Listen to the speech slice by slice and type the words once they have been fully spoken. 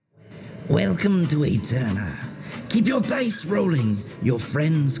Welcome to Eterna. Keep your dice rolling, your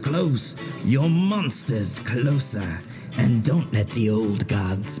friends close, your monsters closer, and don't let the old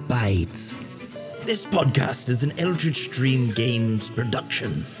gods bite. This podcast is an Eldritch Dream Games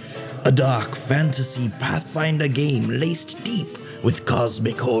production, a dark fantasy Pathfinder game laced deep with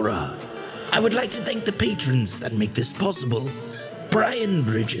cosmic horror. I would like to thank the patrons that make this possible: Brian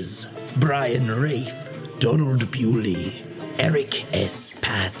Bridges, Brian Rafe, Donald Bewley, Eric S.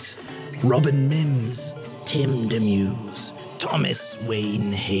 Pat, Robin Mims, Tim Demuse, Thomas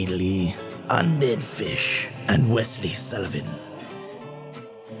Wayne Haley, Undead Fish, and Wesley Sullivan.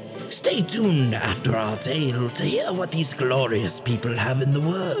 Stay tuned after our tale to hear what these glorious people have in the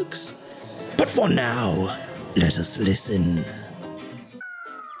works. But for now, let us listen.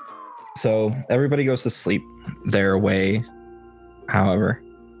 So everybody goes to sleep their way, however.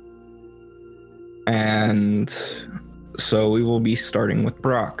 And so we will be starting with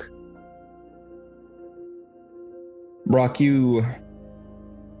Brock. Brock, you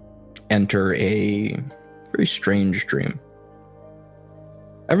enter a very strange dream.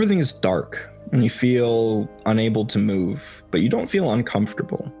 Everything is dark, and you feel unable to move, but you don't feel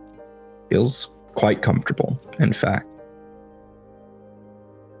uncomfortable. Feels quite comfortable, in fact.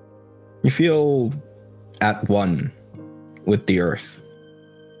 You feel at one with the earth.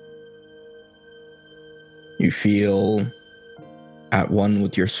 You feel at one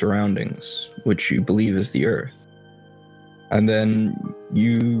with your surroundings, which you believe is the earth. And then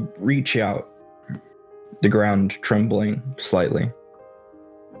you reach out, the ground trembling slightly.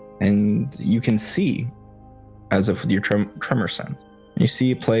 And you can see, as if with your tremor sense, you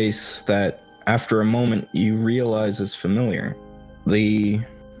see a place that, after a moment, you realize is familiar. The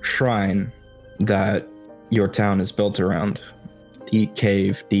shrine that your town is built around, the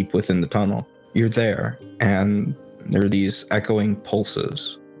cave deep within the tunnel. You're there, and there are these echoing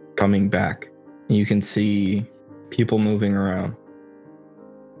pulses coming back. You can see people moving around.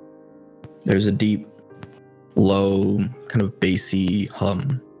 There's a deep, low, kind of bassy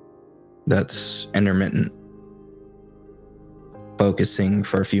hum that's intermittent. Focusing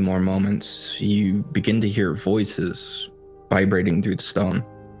for a few more moments, you begin to hear voices vibrating through the stone.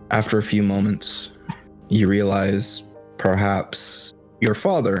 After a few moments, you realize perhaps your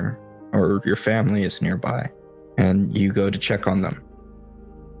father or your family is nearby, and you go to check on them.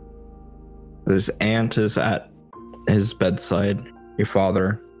 His aunt is at his bedside, your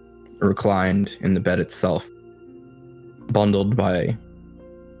father reclined in the bed itself, bundled by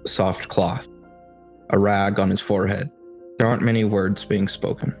soft cloth, a rag on his forehead. There aren't many words being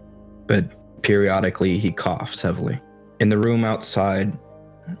spoken, but periodically he coughs heavily. In the room outside,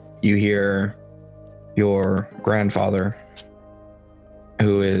 you hear your grandfather,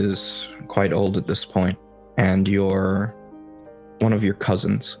 who is quite old at this point, and one of your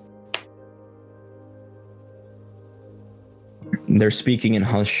cousins. They're speaking in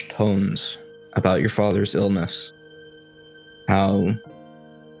hushed tones about your father's illness, how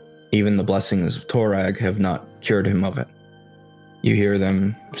even the blessings of Torag have not cured him of it. You hear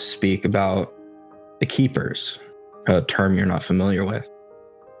them speak about the Keepers, a term you're not familiar with,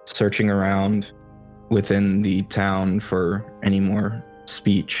 searching around within the town for any more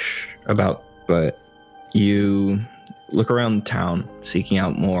speech about, but you look around town, seeking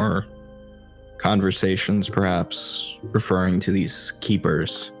out more conversations, perhaps referring to these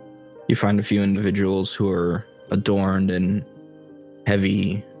Keepers. You find a few individuals who are adorned in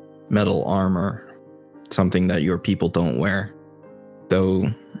heavy metal armor, something that your people don't wear,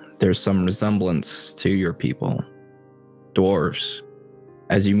 though there's some resemblance to your people, dwarves.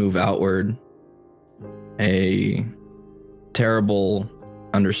 As you move outward, a terrible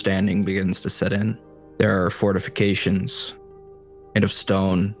understanding begins to set in. There are fortifications made of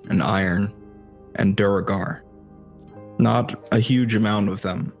stone and iron and Duragar. Not a huge amount of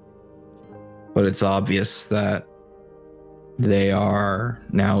them, but it's obvious that they are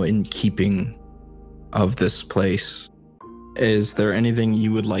now in keeping of this place. Is there anything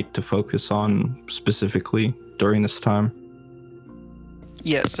you would like to focus on specifically during this time?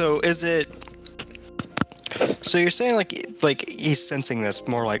 Yeah, so you're saying like he's sensing this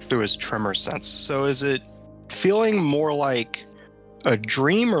more like through his tremor sense. So is it feeling more like a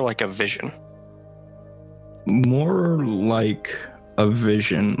dream or like a vision? More like a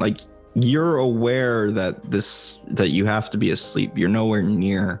vision. Like, you're aware that you have to be asleep. You're nowhere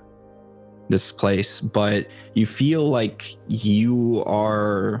near this place, but you feel like you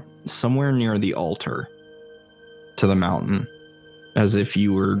are somewhere near the altar to the mountain, as if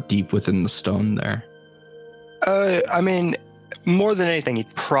you were deep within the stone there. I mean, more than anything,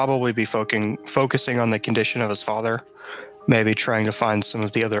 he'd probably be focusing on the condition of his father. maybe trying to find some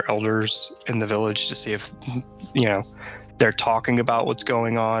of the other elders in the village to see if, they're talking about what's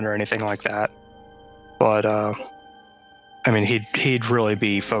going on or anything like that. But, he'd really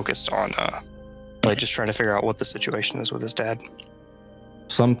be focused on, just trying to figure out what the situation is with his dad.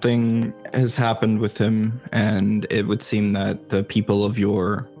 Something has happened with him, and it would seem that the people of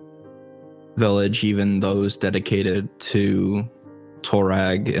your village, even those dedicated to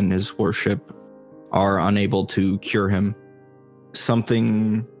Torag and his worship, are unable to cure him.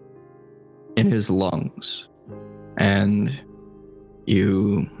 Something in his lungs, and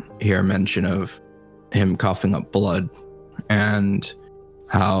you hear mention of him coughing up blood and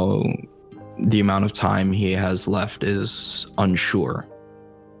how the amount of time he has left is unsure,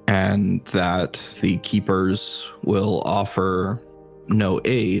 and that the keepers will offer no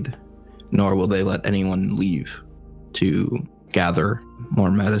aid, nor will they let anyone leave to gather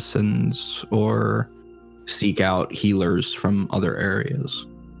more medicines or seek out healers from other areas.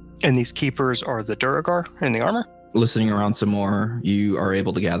 And these keepers are the Duragar in the armor? Listening around some more, you are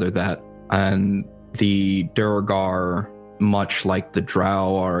able to gather that. And the Duragar, much like the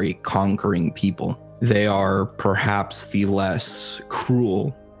Drow, are a conquering people. They are perhaps the less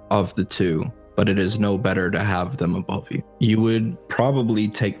cruel of the two, but it is no better to have them above you. You would probably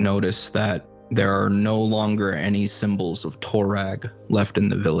take notice that there are no longer any symbols of Torag left in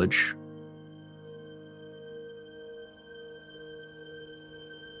the village.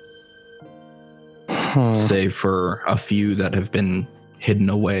 Save for a few that have been hidden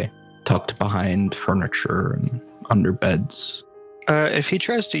away, tucked behind furniture and under beds. If he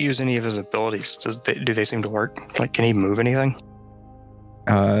tries to use any of his abilities, do they seem to work? Like, can he move anything?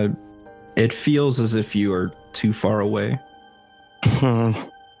 It feels as if you are too far away.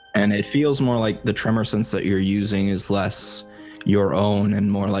 And it feels more like the tremor sense that you're using is less your own and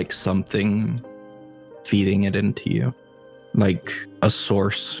more like something feeding it into you. Like a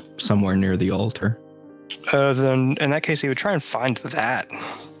source somewhere near the altar. Then in that case, he would try and find that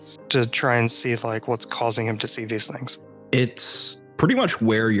to try and see like what's causing him to see these things. It's pretty much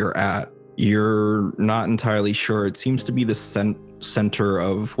where you're at. You're not entirely sure. It seems to be the center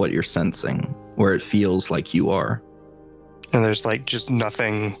of what you're sensing, where it feels like you are. And there's like just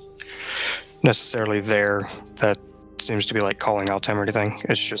nothing necessarily there that seems to be like calling out to him or anything.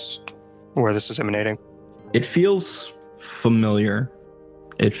 It's just where this is emanating. It feels familiar.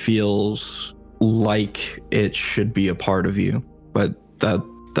 It feels like it should be a part of you, but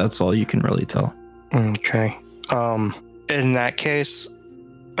that's all you can really tell. Okay. In that case,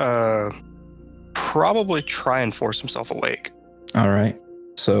 probably try and force himself awake. All right.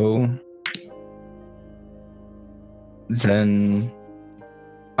 So then,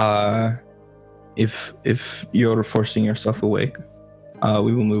 if you're forcing yourself awake,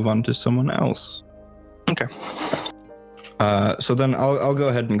 we will move on to someone else. Okay. So then I'll go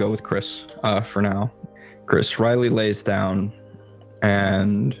ahead and go with Chris for now. Chris, Riley lays down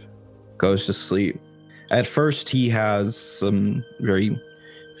and goes to sleep. At first, he has some very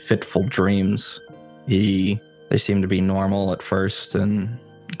fitful dreams. They seem to be normal at first and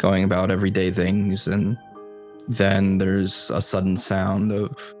going about everyday things, and then there's a sudden sound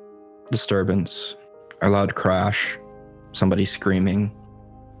of disturbance, a loud crash, somebody screaming.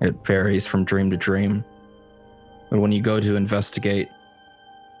 It varies from dream to dream. But when you go to investigate,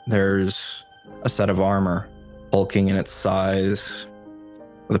 there's a set of armor, bulking in its size,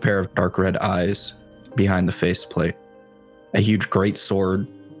 with a pair of dark red eyes behind the faceplate. A huge great sword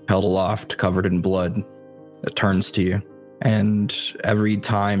held aloft, covered in blood, that turns to you. And every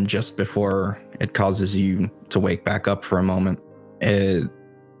time just before it causes you to wake back up for a moment, it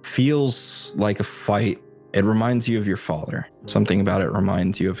feels like a fight. It reminds you of your father. Something about it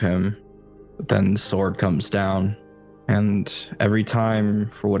reminds you of him. But then the sword comes down, and every time,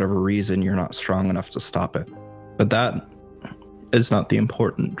 for whatever reason, you're not strong enough to stop it. But that is not the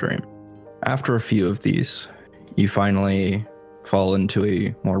important dream. After a few of these, you finally fall into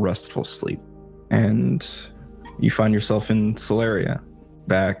a more restful sleep, and you find yourself in Solaria,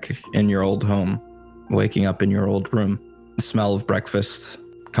 back in your old home, waking up in your old room. The smell of breakfast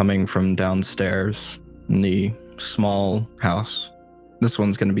coming from downstairs in the small house. This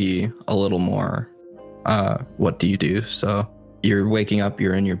one's going to be a little more, what do you do? So you're waking up,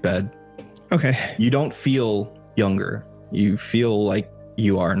 you're in your bed. Okay. You don't feel younger. You feel like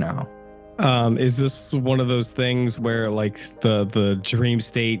you are now. Is this one of those things where like the dream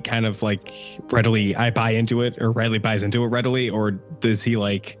state kind of like readily I buy into it, or Riley buys into it readily, or does he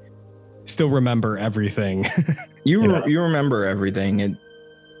like still remember everything? You remember everything. It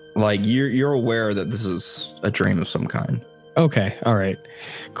like you're aware that this is a dream of some kind. Okay, all right,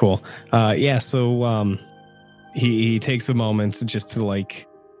 cool. Yeah, so he takes a moment just to like,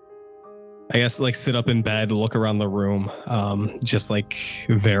 I guess like sit up in bed, look around the room, just like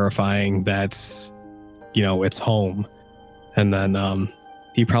verifying that, it's home. And then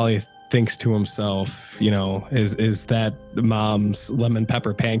he probably thinks to himself, is that mom's lemon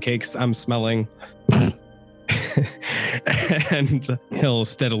pepper pancakes I'm smelling? And he'll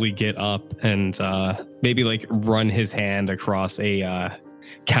steadily get up and maybe like run his hand across a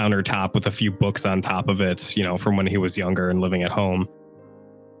countertop with a few books on top of it, from when he was younger and living at home,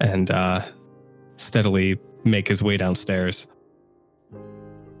 and steadily make his way downstairs.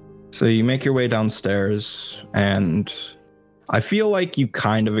 So you make your way downstairs, and I feel like you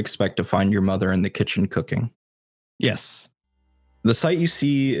kind of expect to find your mother in the kitchen cooking. Yes. The sight you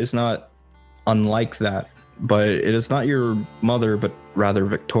see is not unlike that, but it is not your mother, but rather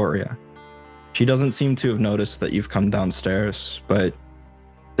Victoria. She doesn't seem to have noticed that you've come downstairs, but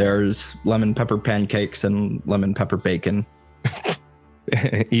there's lemon pepper pancakes and lemon pepper bacon.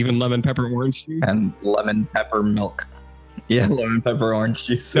 Even lemon pepper orange juice? And lemon pepper milk. Yeah, lemon pepper orange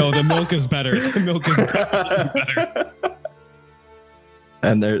juice. No, the milk is better. The milk is better.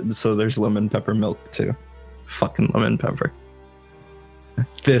 And there's lemon pepper milk too. Fucking lemon pepper.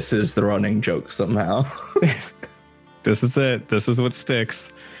 This is the running joke somehow. This is it. This is what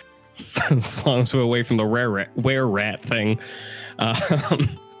sticks. As long as we're away from the were rat thing.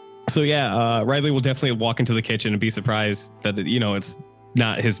 So yeah, Riley will definitely walk into the kitchen and be surprised that it's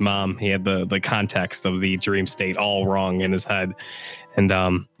not his mom. He had the context of the dream state all wrong in his head,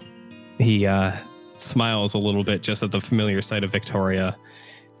 and he smiles a little bit just at the familiar sight of Victoria,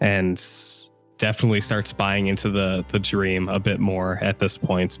 and definitely starts buying into the dream a bit more at this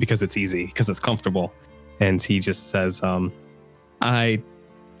point because it's easy, because it's comfortable. And he just says, I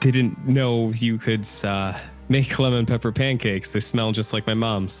didn't know you could make lemon pepper pancakes. They smell just like my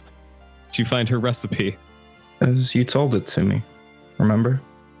mom's. Did you find her recipe? As you told it to me, remember?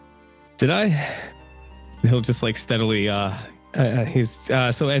 Did I? He'll just like steadily, so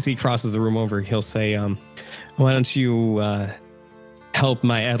as he crosses the room over, he'll say, why don't you help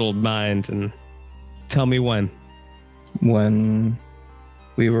my addled mind and tell me when? When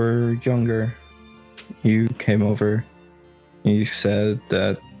we were younger, you came over. You said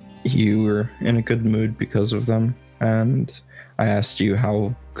that you were in a good mood because of them, and I asked you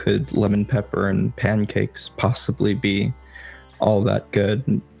how could lemon pepper and pancakes possibly be all that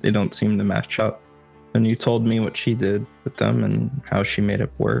good. They don't seem to match up. And you told me what she did with them and how she made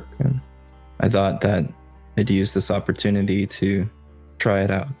it work, and I thought that I'd use this opportunity to try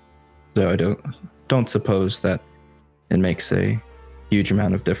it out. So I don't suppose that it makes a huge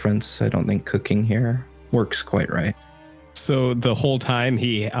amount of difference. I don't think cooking here works quite right. So the whole time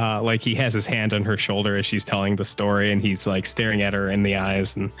he has his hand on her shoulder as she's telling the story, and he's like staring at her in the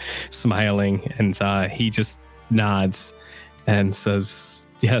eyes and smiling, and he just nods and says,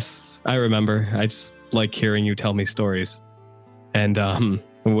 yes, I remember. I just like hearing you tell me stories. And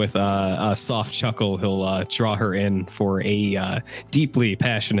with a soft chuckle, he'll draw her in for a deeply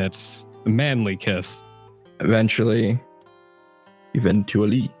passionate, manly kiss. Eventually, you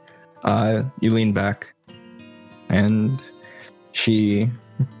lean back, and she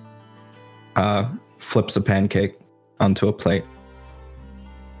flips a pancake onto a plate,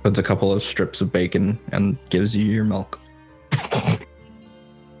 puts a couple of strips of bacon, and gives you your milk.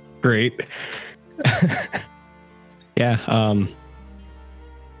 Great. Yeah.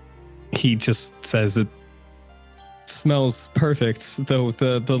 He just says it smells perfect, though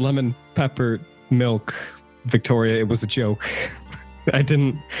the lemon pepper milk, Victoria, it was a joke. I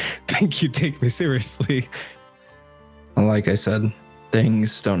didn't think you'd take me seriously. Like I said,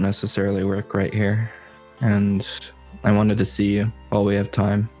 things don't necessarily work right here, and I wanted to see you while we have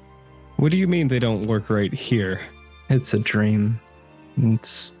time. What do you mean they don't work right here? It's a dream.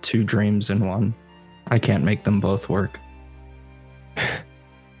 It's two dreams in one. I can't make them both work.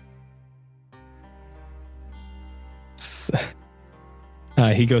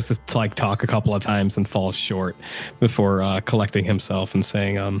 He goes to like talk a couple of times and falls short before collecting himself and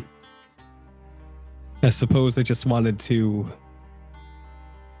saying, I suppose I just wanted to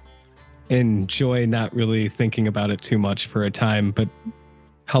enjoy not really thinking about it too much for a time, but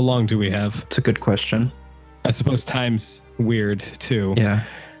how long do we have? It's a good question. I suppose time's weird too. Yeah.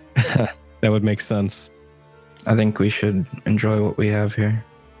 That would make sense. I think we should enjoy what we have here.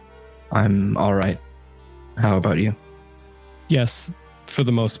 I'm all right. How about you? Yes, for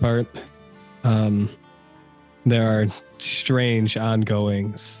the most part. There are strange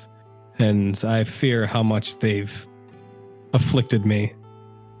ongoings, and I fear how much they've afflicted me.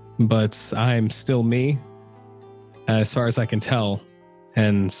 But I'm still me, as far as I can tell.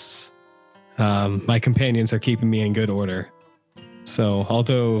 And My companions are keeping me in good order. So,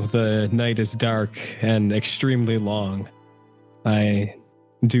 although the night is dark and extremely long, I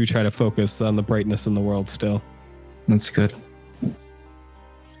do try to focus on the brightness in the world still. That's good.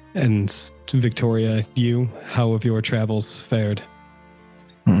 And Victoria, you, how have your travels fared?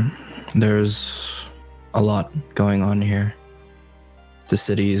 There's a lot going on here. The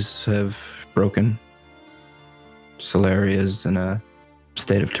cities have broken. Solaria is in a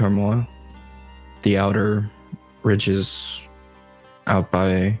state of turmoil. The outer ridges out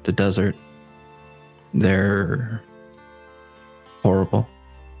by the desert, they're horrible.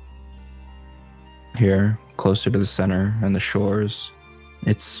 Here, closer to the center and the shores,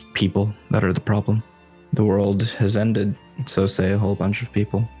 it's people that are the problem. The world has ended, so say a whole bunch of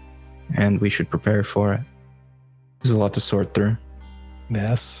people, and we should prepare for it. There's a lot to sort through.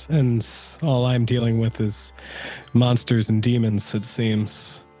 Yes, and all I'm dealing with is monsters and demons, it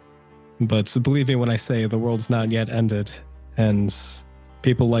seems. But believe me when I say the world's not yet ended, and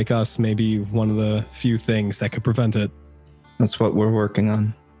people like us may be one of the few things that could prevent it. That's what we're working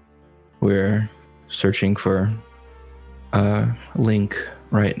on. We're searching for a link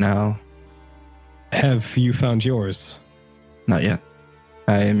right now. Have you found yours? Not yet.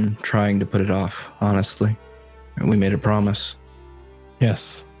 I'm trying to put it off, honestly. We made a promise.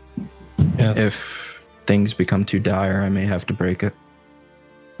 Yes. Yes. If things become too dire, I may have to break it.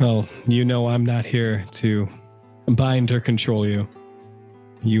 Well, you know I'm not here to bind or control you.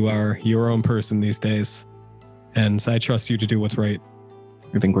 You are your own person these days, and I trust you to do what's right.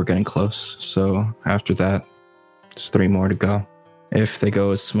 I think we're getting close, so after that, it's 3 more to go. If they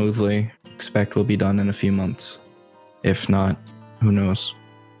go as smoothly, expect we'll be done in a few months. If not, who knows?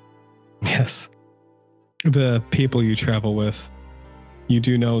 Yes. The people you travel with, you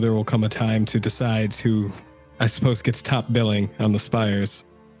do know there will come a time to decide who, I suppose, gets top billing on the spires,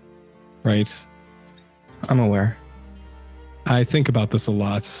 right? I'm aware. I think about this a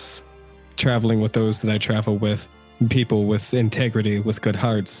lot. Traveling with those that I travel with, people with integrity, with good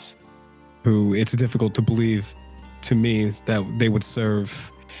hearts, who it's difficult to believe to me that they would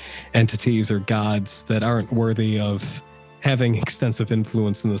serve entities or gods that aren't worthy of having extensive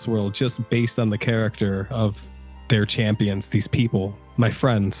influence in this world just based on the character of their champions, these people, my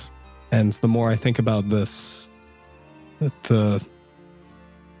friends. And the more I think about this, the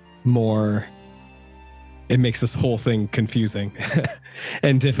more it makes this whole thing confusing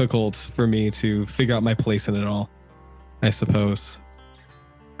and difficult for me to figure out my place in it all, I suppose.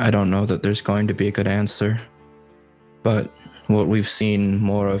 I don't know that there's going to be a good answer, but what we've seen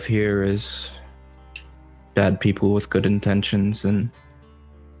more of here is bad people with good intentions and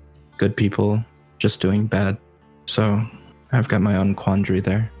good people just doing bad. So I've got my own quandary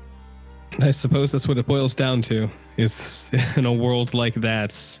there. I suppose that's what it boils down to, is in a world like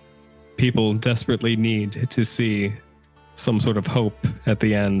that, people desperately need to see some sort of hope at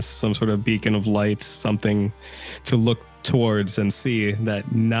the end, some sort of beacon of light, something to look towards and see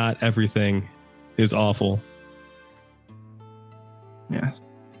that not everything is awful. Yeah.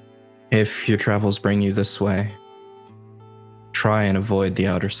 If your travels bring you this way, try and avoid the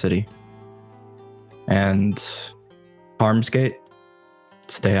outer city. And Harmsgate,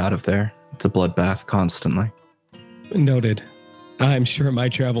 stay out of there. It's a bloodbath constantly. Noted. I'm sure my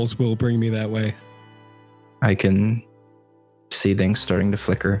travels will bring me that way. I can see things starting to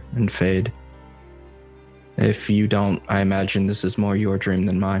flicker and fade. If you don't, I imagine this is more your dream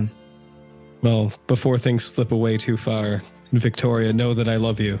than mine. Well, before things slip away too far, Victoria, know that I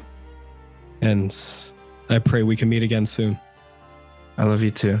love you. And I pray we can meet again soon. I love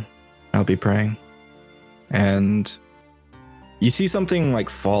you too. I'll be praying. And you see something like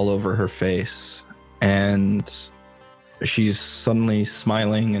fall over her face, and she's suddenly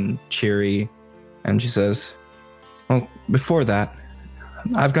smiling and cheery, and she says, well, before that,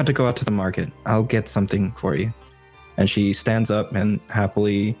 I've got to go out to the market. I'll get something for you. And she stands up and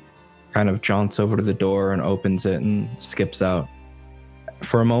happily kind of jaunts over to the door and opens it and skips out.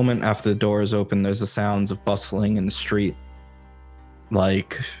 For a moment after the door is open, there's the sounds of bustling in the street,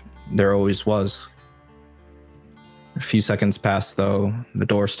 like there always was. A few seconds pass, though, the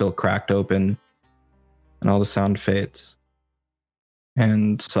door still cracked open, and all the sound fades.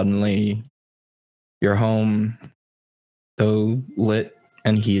 And suddenly, your home, though lit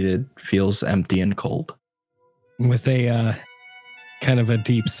and heated, feels empty and cold. With a kind of a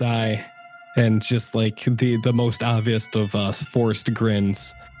deep sigh and just like the most obvious of forced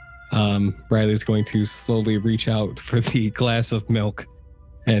grins, Riley's going to slowly reach out for the glass of milk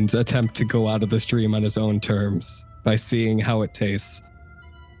and attempt to go out of the stream on his own terms by seeing how it tastes.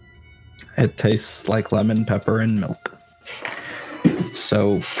 It tastes like lemon, pepper, and milk.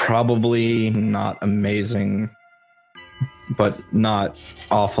 So probably not amazing, but not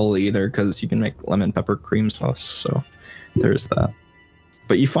awful either, because you can make lemon pepper cream sauce. So there's that.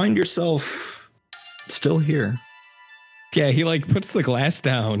 But you find yourself still here. Yeah, he like puts the glass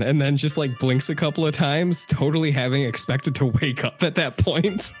down and then just like blinks a couple of times, totally having expected to wake up at that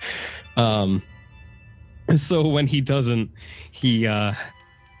point. So when he doesn't, he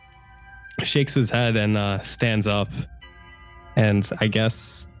shakes his head and stands up, and I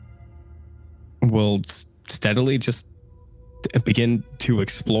guess will steadily just begin to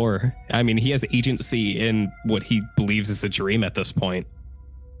explore. I mean, he has agency in what he believes is a dream at this point,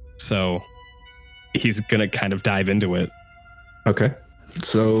 so he's gonna kind of dive into it. Okay.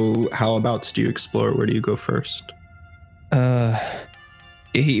 So how about do you explore? Where do you go first?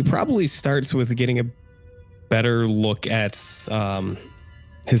 He probably starts with getting a better look at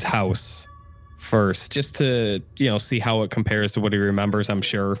his house first, just to, see how it compares to what he remembers, I'm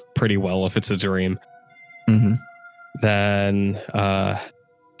sure, pretty well if it's a dream. Mm-hmm. Then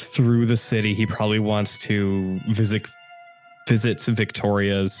through the city, he probably wants to visit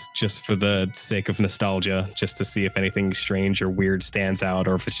Victoria's just for the sake of nostalgia, just to see if anything strange or weird stands out,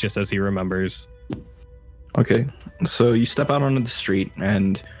 or if it's just as he remembers. Okay, so you step out onto the street,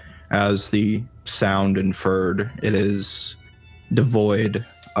 and as the sound inferred, it is devoid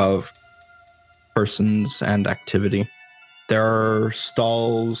of persons and activity. There are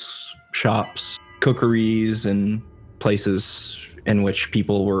stalls, shops, cookeries, and places in which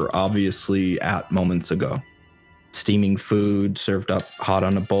people were obviously at moments ago. Steaming food served up hot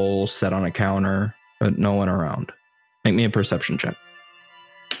on a bowl, set on a counter, but no one around. Make me a perception check.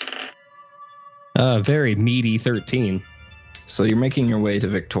 Very meaty 13. So you're making your way to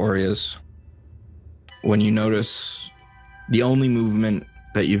Victoria's when you notice the only movement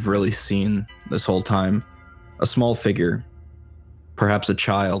that you've really seen this whole time, a small figure, perhaps a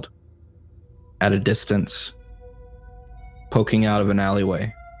child, at a distance, poking out of an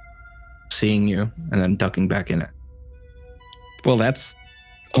alleyway, seeing you, and then ducking back in it. Well, that's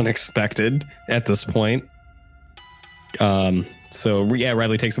unexpected at this point. So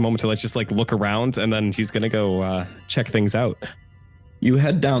Riley takes a moment to let's just look around, and then he's gonna go check things out. You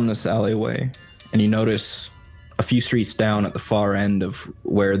head down this alleyway, and you notice a few streets down at the far end of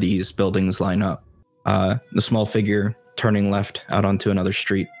where these buildings line up, the small figure turning left out onto another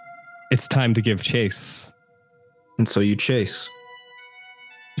street. It's time to give chase. And so you chase.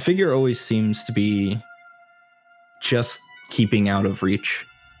 The figure always seems to be just keeping out of reach.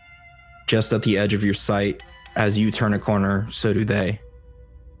 Just at the edge of your sight, as you turn a corner, so do they.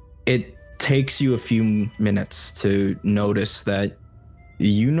 It takes you a few minutes to notice that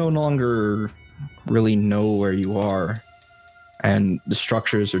you no longer really know where you are, and the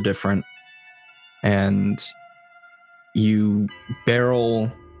structures are different, and you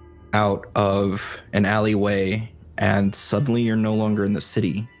barrel out of an alleyway, and suddenly you're no longer in the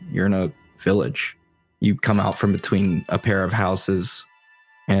city. You're in a village. You come out from between a pair of houses,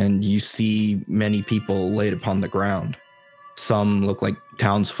 and you see many people laid upon the ground. Some look like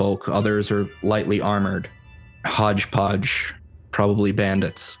townsfolk, others are lightly armored. Hodgepodge, probably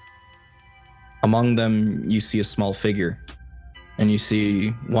bandits. Among them, you see a small figure, and you see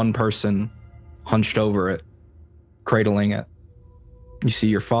one person hunched over it, cradling it. You see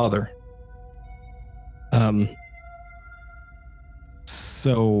your father.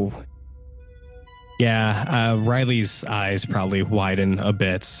 So, yeah, Riley's eyes probably widen a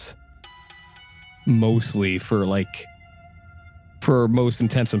bit, mostly for most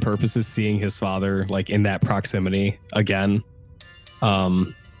intents and purposes, seeing his father in that proximity again,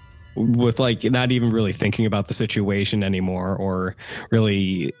 with not even really thinking about the situation anymore or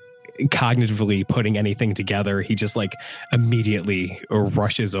really cognitively putting anything together. He just immediately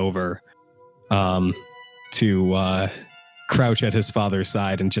rushes over to crouch at his father's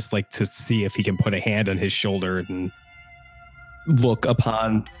side and just to see if he can put a hand on his shoulder and look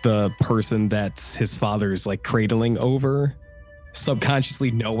upon the person that his father's cradling over,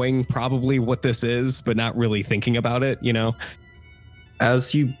 subconsciously knowing probably what this is, but not really thinking about it,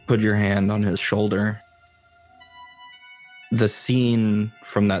 As you put your hand on his shoulder, the scene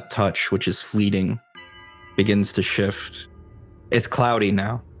from that touch, which is fleeting, begins to shift. It's cloudy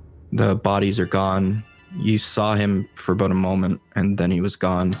now. The bodies are gone. You saw him for about a moment, and then he was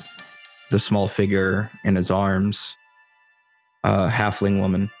gone. The small figure in his arms, a halfling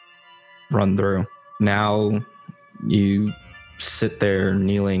woman, run through. Now you sit there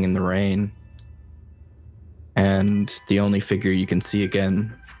kneeling in the rain, and the only figure you can see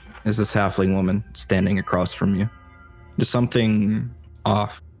again is this halfling woman standing across from you. There's something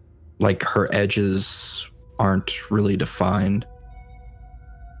off, her edges aren't really defined.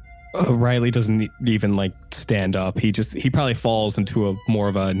 Riley doesn't even like stand up. He probably falls into a more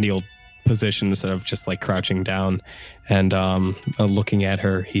of a kneel position instead of just like crouching down. And looking at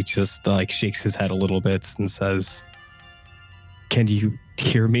her, he just like shakes his head a little bit and says, "Can you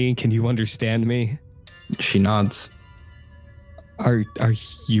hear me? Can you understand me?" She nods. Are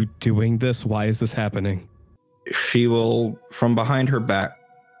you doing this? Why is this happening? She will, from behind her back,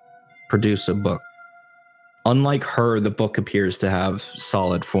 produce a book. Unlike her, the book appears to have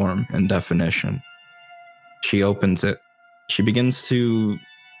solid form and definition. She opens it. She begins to,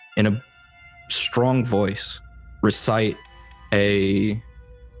 in a strong voice, recite I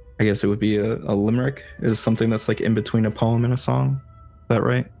guess it would be a limerick, is something that's like in between a poem and a song. Is that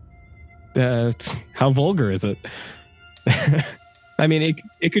right? How vulgar is it? I mean,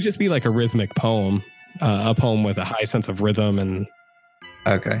 it could just be like a rhythmic poem, a poem with a high sense of rhythm and.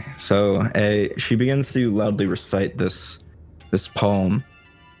 Okay, so she begins to loudly recite this poem,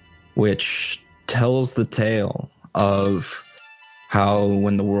 which tells the tale of how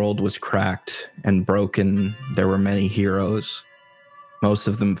when the world was cracked and broken, there were many heroes. Most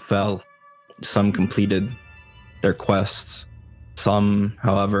of them fell. Some completed their quests. Some,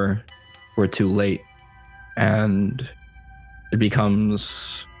 however, were too late. And it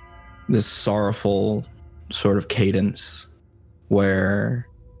becomes this sorrowful sort of cadence where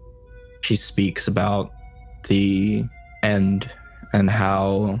she speaks about the end and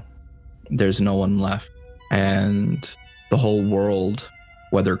how there's no one left. And the whole world,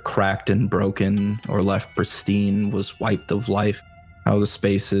 whether cracked and broken or left pristine, was wiped of life. How the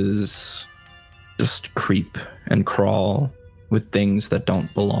spaces just creep and crawl with things that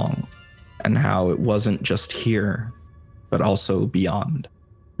don't belong. And how it wasn't just here, but also beyond.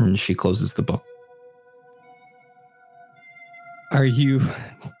 And she closes the book. Are you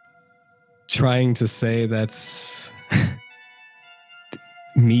trying to say that's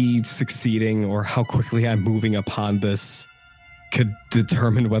me succeeding or how quickly I'm moving upon this could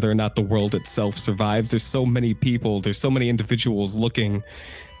determine whether or not the world itself survives? There's so many people, there's so many individuals looking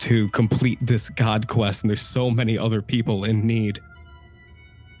to complete this God quest, and there's so many other people in need.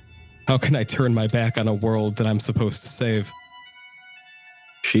 How can I turn my back on a world that I'm supposed to save?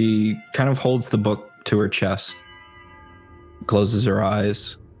 She kind of holds the book to her chest, closes her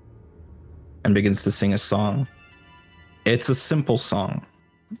eyes, and begins to sing a song. It's a simple song,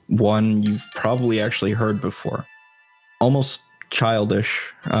 one you've probably actually heard before. Almost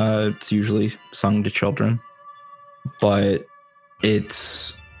childish. It's usually sung to children, but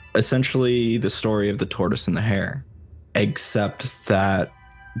it's essentially the story of the tortoise and the hare, except that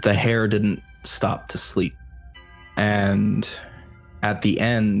the hare didn't stop to sleep. And at the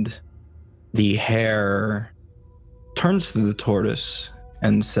end, the hare turns to the tortoise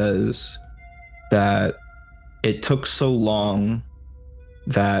and says that it took so long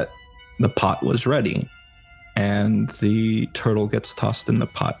that the pot was ready, and the turtle gets tossed in the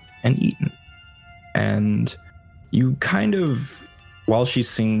pot and eaten. And you kind of, while she's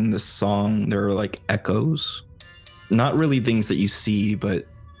singing this song, there are like echoes, not really things that you see, but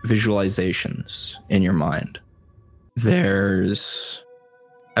visualizations in your mind. There's,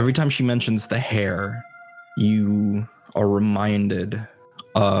 every time she mentions the hare, you are reminded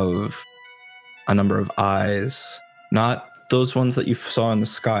of a number of eyes, not those ones that you saw in the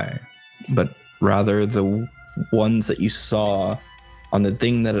sky, but rather the ones that you saw on the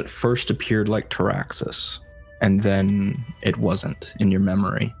thing that at first appeared like Taraxis, and then it wasn't in your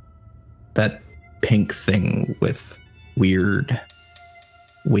memory. That pink thing with weird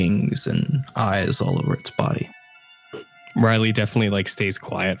wings and eyes all over its body. Riley definitely like stays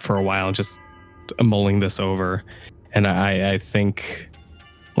quiet for a while, just mulling this over. And I think,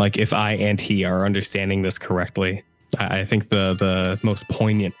 like, if I and he are understanding this correctly, I think the most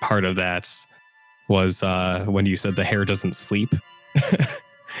poignant part of that was when you said the hare doesn't sleep.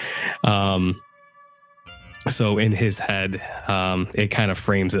 So in his head, it kind of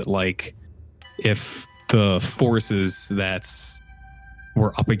frames it like if the forces that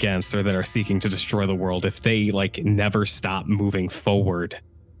we're up against or that are seeking to destroy the world, if they like never stop moving forward,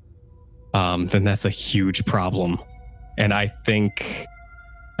 then that's a huge problem. And I think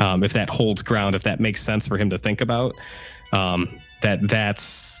if that holds ground, if that makes sense for him to think about,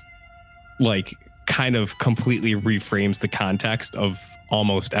 that's like kind of completely reframes the context of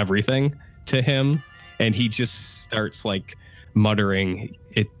almost everything to him. And he just starts like muttering,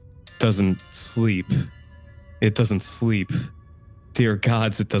 "It doesn't sleep. It doesn't sleep. Dear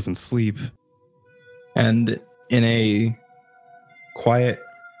gods, it doesn't sleep." And in a quiet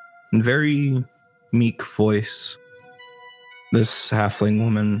and very meek voice, this halfling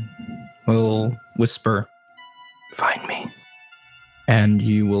woman will whisper, "Find me. and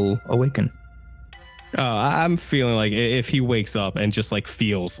you will awaken. I'm feeling like if he wakes up and just like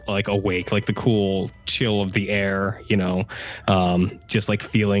feels like awake, like the cool chill of the air, just like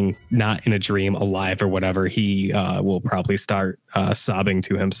feeling not in a dream, alive or whatever, he will probably start sobbing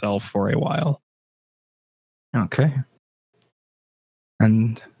to himself for a while. Okay.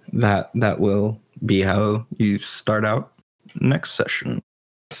 And that will be how you start out next session.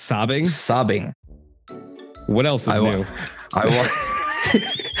 Sobbing? Sobbing. What else is new? I want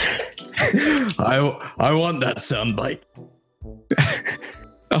I want that soundbite.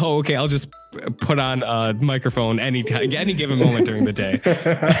 Oh, okay. I'll just put on a microphone any given moment during the day.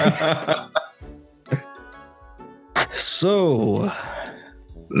 So,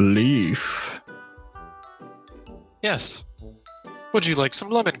 Leaf. Yes. Would you like some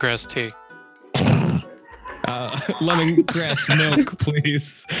lemongrass tea? Lemongrass milk,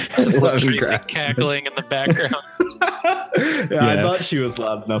 please. Just let Tracy Lemongrass. cackling in the background. Yeah, I thought she was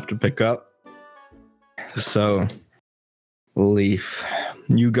loud enough to pick up. So, Leaf,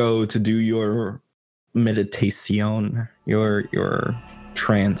 you go to do your meditation, your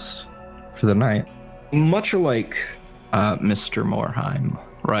trance for the night. Much like Mr. Morheim,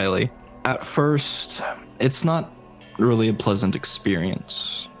 Riley. At first, it's not really a pleasant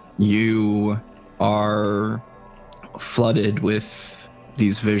experience. You are flooded with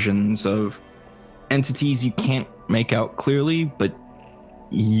these visions of entities you can't make out clearly, but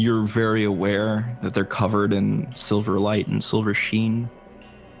you're very aware that they're covered in silver light and silver sheen,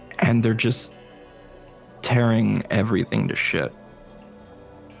 and they're just tearing everything to shit.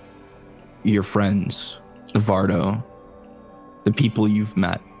 Your friends, Vardo, the people you've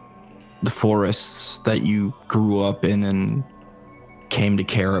met, the forests that you grew up in and came to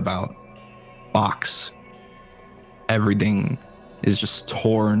care about, Box, everything is just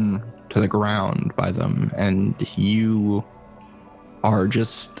torn to the ground by them, and you are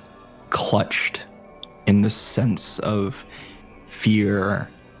just clutched in this sense of fear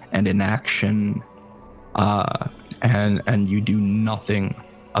and inaction, and you do nothing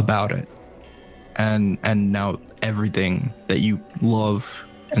about it. And now everything that you love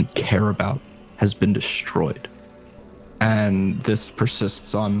and care about has been destroyed. And this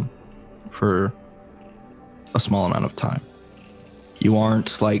persists on for a small amount of time. You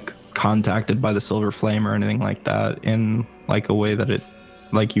aren't like contacted by the Silver Flame or anything like that in like a way that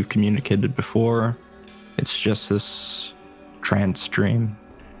like you've communicated before. It's just this trance dream.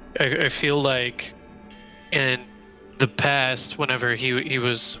 I feel like in the past, whenever he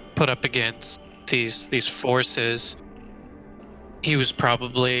was put up against these forces, he was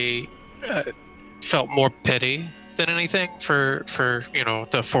probably felt more pity than anything for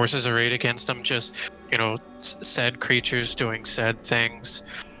the forces arrayed against him. Just sad creatures doing sad things,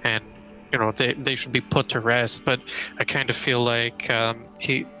 and they should be put to rest. But I kind of feel like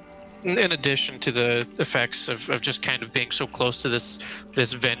he, in addition to the effects of just kind of being so close to this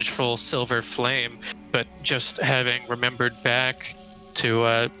vengeful silver flame, but just having remembered back to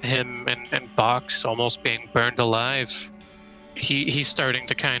him and Box almost being burned alive, he's starting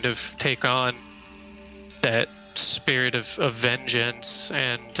to kind of take on that spirit of vengeance,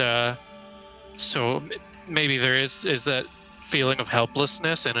 and so maybe there is that feeling of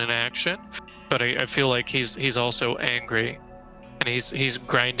helplessness and inaction, but I feel like he's also angry, and he's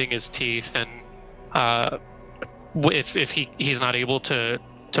grinding his teeth, and if he's not able to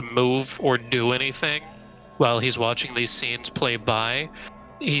move or do anything while he's watching these scenes play by,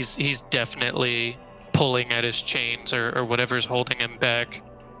 he's definitely pulling at his chains or whatever's holding him back.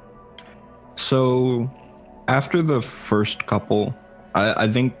 So after the first couple, I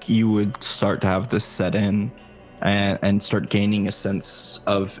think you would start to have this set in and start gaining a sense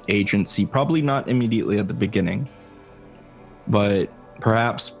of agency. Probably not immediately at the beginning, but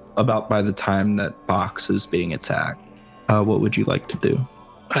perhaps about by the time that Box is being attacked. What would you like to do?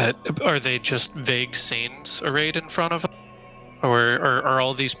 Are they just vague scenes arrayed in front of him? Or are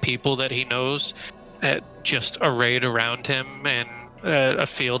all these people that he knows just arrayed around him in a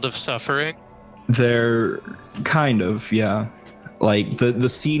field of suffering? They're kind of, yeah. Like the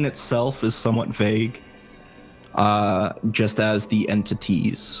scene itself is somewhat vague, just as the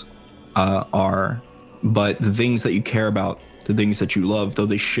entities are. But the things that you care about, the things that you love, though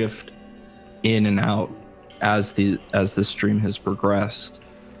they shift in and out as the stream has progressed,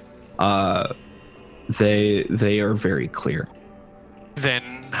 they are very clear.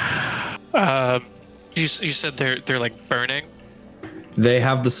 Then, you said they're like burning? They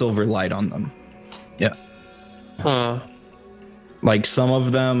have the silver light on them. Yeah. Huh. Like some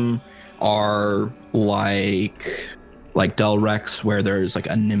of them are like Del Rex, where there's like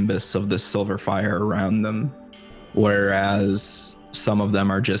a nimbus of the silver fire around them, whereas some of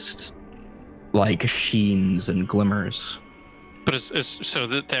them are just like sheens and glimmers. But so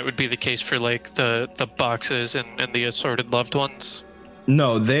that would be the case for like the boxes and the assorted loved ones?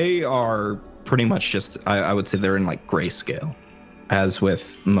 No, they are pretty much just, I would say they're in like grayscale, as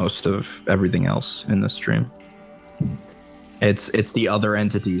with most of everything else in this stream. It's the other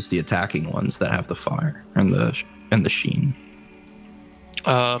entities, the attacking ones, that have the fire and the sheen.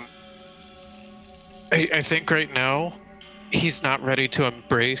 I think right now he's not ready to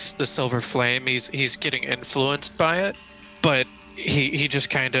embrace the silver flame. He's getting influenced by it, but he just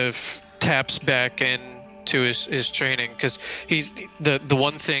kind of taps back into his training, because he's the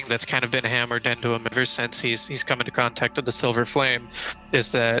one thing that's kind of been hammered into him ever since he's come into contact with the silver flame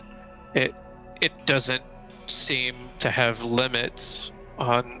is that it doesn't seem to have limits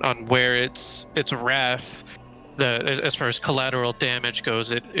on where its wrath, as far as collateral damage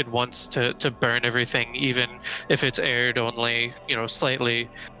goes, it wants to burn everything, even if it's aired only, slightly.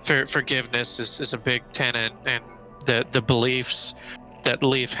 Forgiveness is a big tenet, and the beliefs that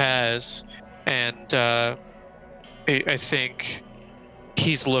Leaf has, and I think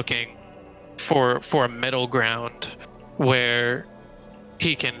he's looking for a middle ground where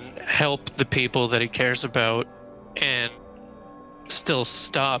he can help the people that he cares about and still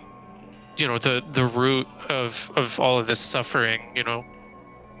stop the root of all of this suffering,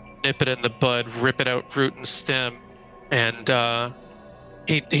 nip it in the bud, rip it out root and stem. And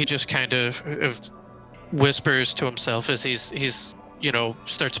he just kind of whispers to himself as he's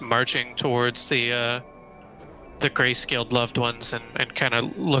starts marching towards the grayscaled loved ones, and kind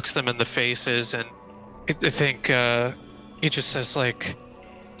of looks them in the faces, and I think he just says, like,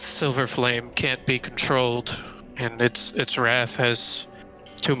 silver flame can't be controlled, and its wrath has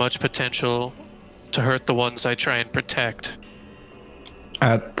too much potential to hurt the ones I try and protect.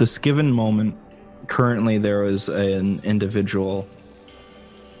 At this given moment, currently there is an individual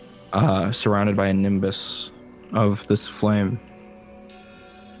surrounded by a nimbus of this flame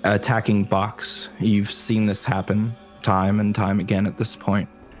attacking Box. You've seen this happen time and time again at this point.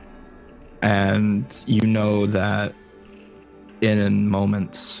 And you know that in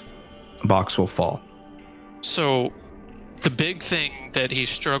moments, Box will fall. So the big thing that he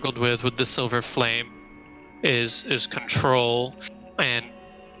struggled with the silver flame is control, and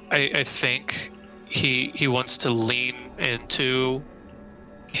I think he wants to lean into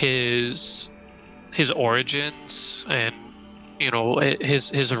his origins and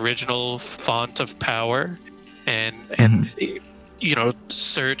his original font of power, and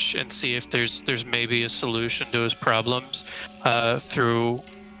search and see if there's maybe a solution to his problems through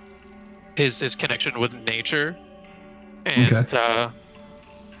his connection with nature. And Okay.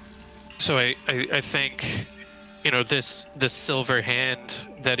 So I think this silver hand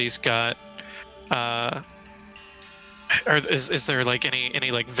that he's got, is there like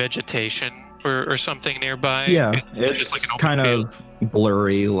any like vegetation or something nearby? Yeah, Is it it's just like an open kind field? of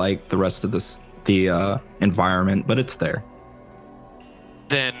blurry like the rest of the environment, but it's there.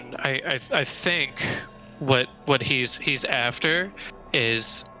 Then I think what he's after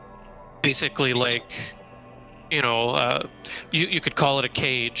is basically like, you could call it a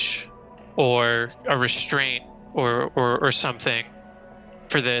cage or a restraint or something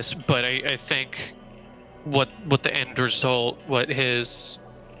for this, but I think what the end result, what his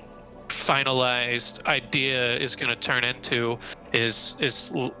finalized idea is going to turn into is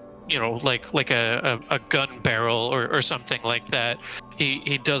like a gun barrel or something like that.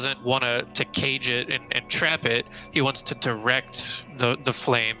 He doesn't want to cage it and trap it. He wants to direct the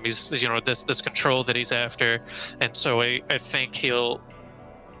flame. He's this control that he's after, and so I think he'll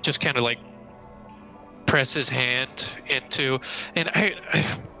just kind of like press his hand into, and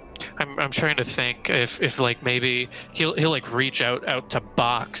I'm trying to think if like maybe he'll like reach out to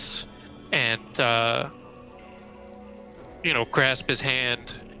Box and grasp his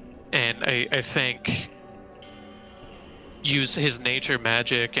hand, and I think use his nature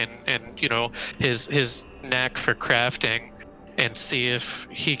magic and his knack for crafting, and see if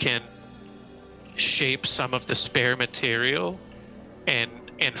he can shape some of the spare material and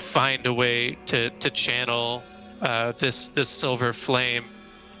find a way to channel this silver flame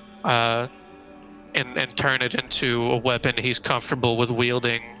and turn it into a weapon he's comfortable with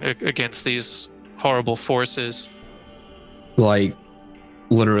wielding against these horrible forces. Like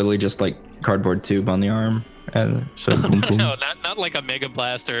literally just like cardboard tube on the arm, and so boom, boom. No, not like a mega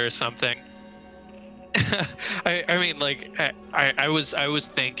blaster or something. I mean, like I was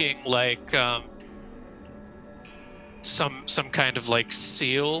thinking like some kind of like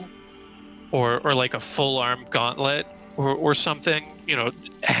seal or like a full arm gauntlet or something,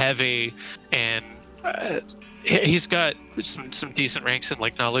 heavy and he's got some decent ranks in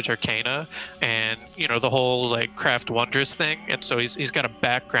like knowledge arcana and the whole like craft wondrous thing, and so he's got a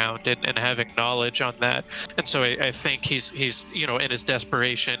background in having knowledge on that, and so I think he's in his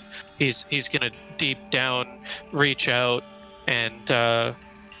desperation he's gonna deep down reach out and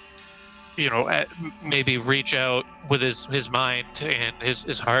maybe reach out with his mind and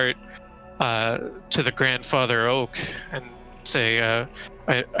his heart to the grandfather oak and say,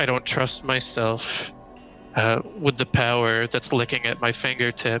 I don't trust myself with the power that's licking at my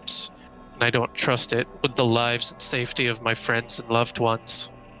fingertips, and I don't trust it with the lives and safety of my friends and loved ones.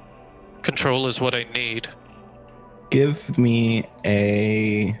 Control is what I need. Give me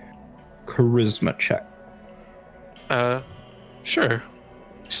a charisma check. Sure.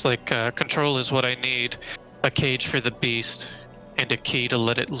 Just like control is what I need, a cage for the beast, and a key to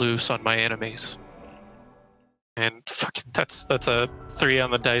let it loose on my enemies. And fucking, that's a 3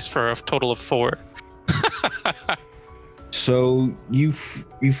 on the dice for a total of 4. So you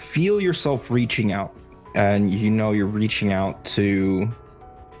feel yourself reaching out, and you're reaching out to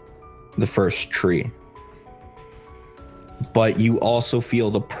the first tree. But you also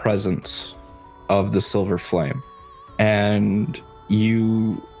feel the presence of the silver flame, and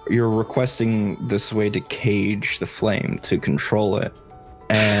you're requesting this way to cage the flame, to control it,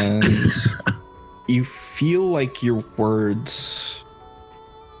 and you feel like your words,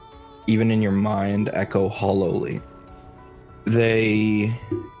 even in your mind, echo hollowly. The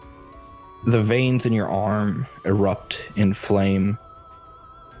veins in your arm erupt in flame.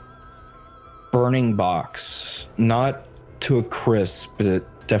 Burning Box, not to a crisp,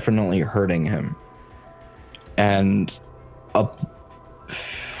 but definitely hurting him. And a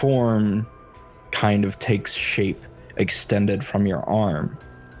form kind of takes shape, extended from your arm.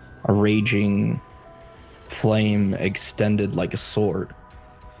 A raging flame extended like a sword.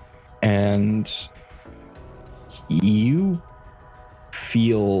 And you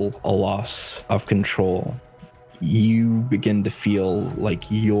feel a loss of control. You begin to feel like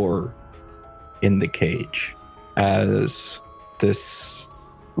you're in the cage as this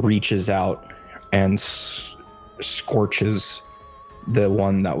reaches out and scorches the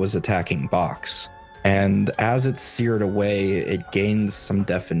one that was attacking Box. And as it's seared away, it gains some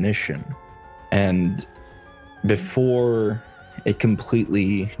definition. And before it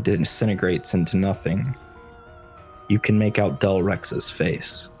completely disintegrates into nothing, you can make out Delrex's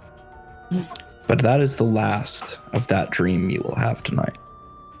face. But that is the last of that dream you will have tonight.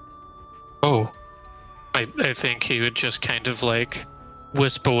 Oh. I think he would just kind of like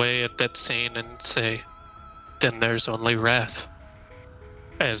wisp away at that scene and say, then there's only wrath.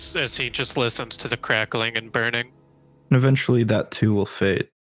 As he just listens to the crackling and burning. And eventually that too will fade.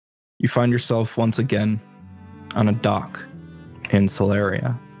 You find yourself once again on a dock in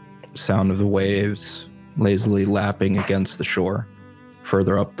Solaria. Sound of the waves lazily lapping against the shore,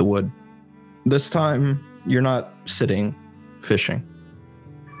 further up the wood. This time, you're not sitting, fishing.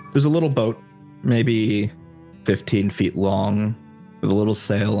 There's a little boat, maybe 15 feet long, with a little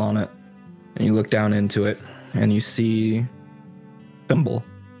sail on it. And you look down into it, and you see Thimble.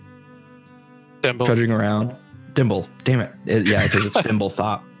 Dimble. Trudging around. Dimble, damn it. Yeah, because it's Thimble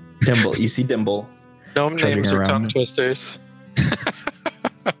Thought. Dimble, you see Dimble. Gnome names are around. tongue twisters.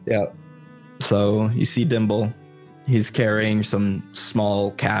 Yeah. So you see Dimble. He's carrying some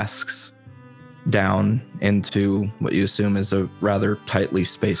small casks down into what you assume is a rather tightly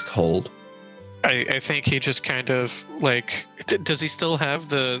spaced hold. I think he just kind of like does he still have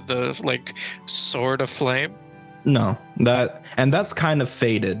the like sword of flame? No, that's kind of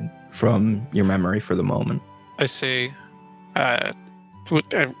faded from your memory for the moment. I see.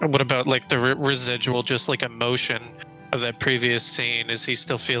 What about like the residual, just like emotion of that previous scene? Is he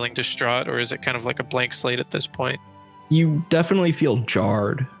still feeling distraught, or is it kind of like a blank slate at this point? You definitely feel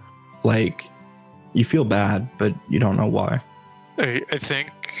jarred. Like, you feel bad, but you don't know why. I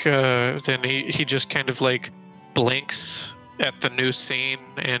think then he just kind of like blinks at the new scene,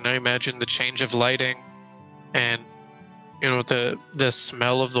 and I imagine the change of lighting and the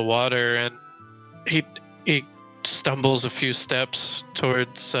smell of the water, and he stumbles a few steps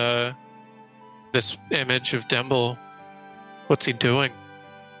towards this image of Dimble. What's he doing?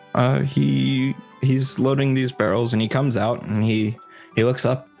 He's loading these barrels, and he comes out and he looks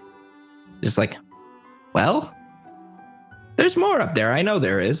up, just like, well, there's more up there. I know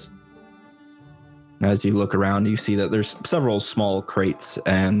there is. And as you look around, you see that there's several small crates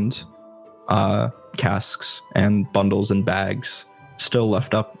and casks and bundles and bags still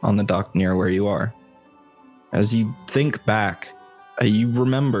left up on the dock near where you are. As you think back, you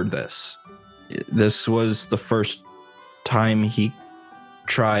remember this. This was the first time he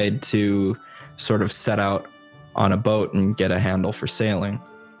tried to sort of set out on a boat and get a handle for sailing.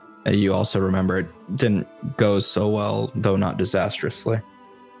 You also remember it didn't go so well, though not disastrously.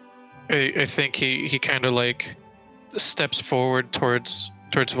 I think he kind of like steps forward towards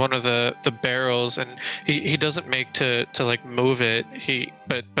one of the barrels, and he doesn't make to like move it.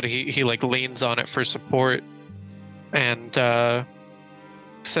 But he like leans on it for support, and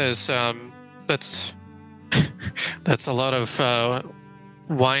says, that's a lot of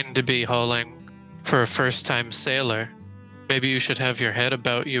wine to be hauling for a first-time sailor. Maybe you should have your head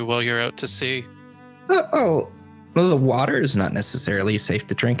about you while you're out to sea. Well, the water is not necessarily safe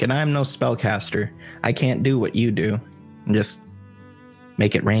to drink, and I'm no spellcaster. I can't do what you do and just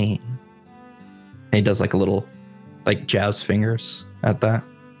make it rain. And he does like a little, like, jazz fingers at that.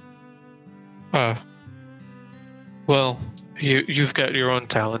 Well, you've got your own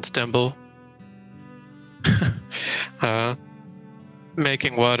talents, Dimble.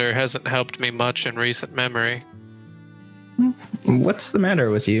 Making water hasn't helped me much in recent memory. What's the matter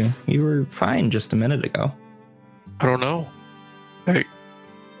with you? You were fine just a minute ago. I don't know. I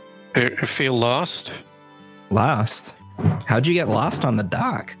feel lost. Lost? How'd you get lost on the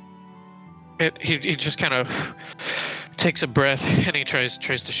dock? He just kind of takes a breath and he tries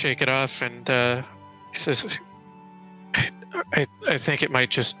to shake it off, and he says, I think it might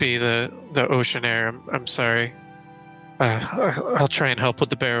just be the ocean air. I'm sorry. I'll try and help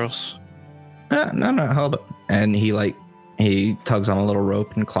with the barrels. No, hold up. And he tugs on a little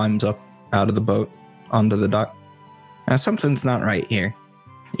rope and climbs up out of the boat onto the dock. Now, something's not right here.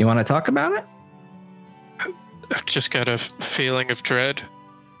 You want to talk about it? I've just got a feeling of dread.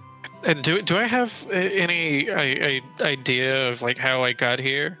 And do I have any idea of like how I got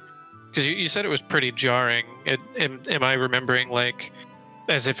here? Because you said it was pretty jarring. Am I remembering like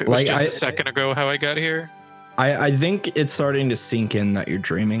as if it was just a second ago how I got here? I think it's starting to sink in that you're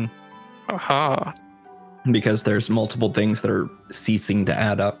dreaming. Aha. Because there's multiple things that are ceasing to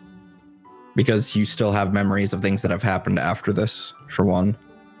add up. Because you still have memories of things that have happened after this, for one.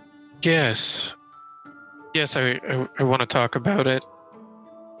 Yes, I want to talk about it.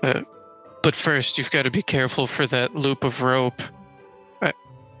 But first, you've got to be careful for that loop of rope.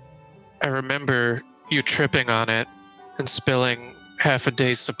 I remember you tripping on it and spilling half a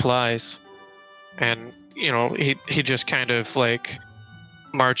day's supplies. And, you know, he just kind of like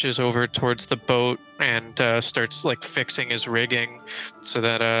marches over towards the boat and starts like fixing his rigging so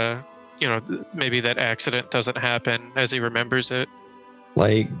that, you know, maybe that accident doesn't happen as he remembers it.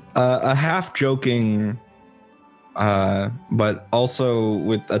 Like a half joking, but also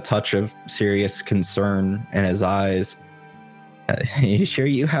with a touch of serious concern in his eyes. You sure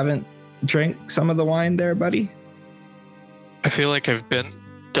you haven't drank some of the wine there, buddy? I feel like I've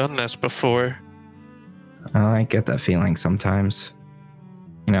done this before. I get that feeling sometimes.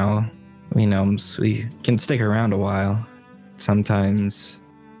 You know, we gnomes, we can stick around a while. Sometimes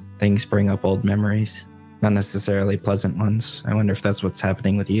things bring up old memories, not necessarily pleasant ones. I wonder if that's what's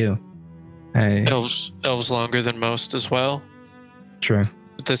happening with you. Hey. Elves longer than most as well. True.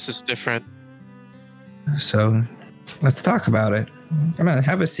 But this is different. So, let's talk about it. Come on,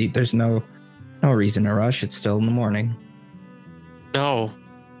 have a seat. There's no reason to rush. It's still in the morning. No.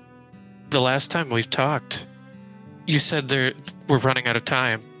 The last time we've talked, you said we're running out of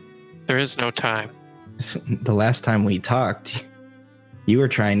time. There is no time. The last time we talked, you were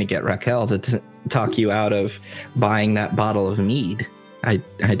trying to get Raquel to talk you out of buying that bottle of mead. I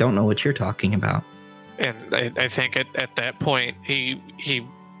don't know what you're talking about. And I think at that point, he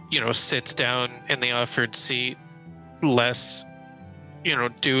you know, sits down in the offered seat, less, you know,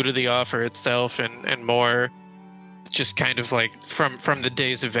 due to the offer itself and more just kind of like from the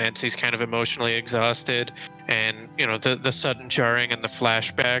day's events, he's kind of emotionally exhausted, and you know the sudden jarring and the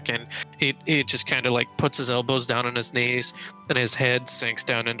flashback, and he just kind of like puts his elbows down on his knees and his head sinks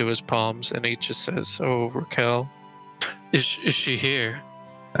down into his palms, and he just says, "Oh, Raquel, is she here?"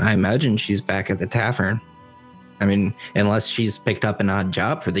 I imagine she's back at the tavern. I mean, unless she's picked up an odd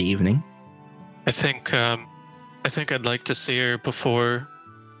job for the evening. I think I'd like to see her before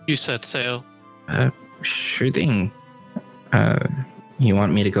you set sail. Sure thing. You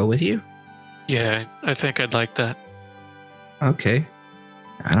want me to go with you? Yeah, I think I'd like that. Okay.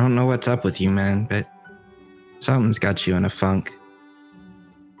 I don't know what's up with you, man, but something's got you in a funk.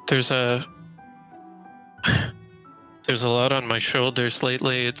 There's a lot on my shoulders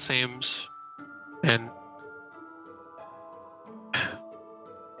lately, it seems, and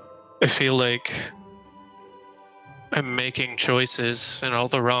I feel like I'm making choices and all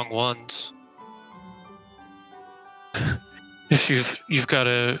the wrong ones. If you've got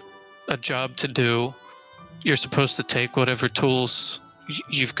a job to do, you're supposed to take whatever tools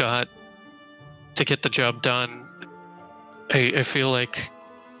you've got to get the job done. I feel like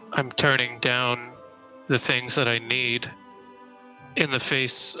I'm turning down the things that I need in the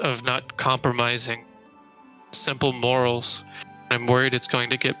face of not compromising simple morals. I'm worried it's going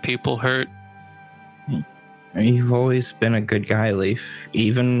to get people hurt. You've always been a good guy, Leaf.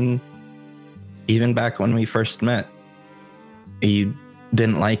 Even back when we first met. You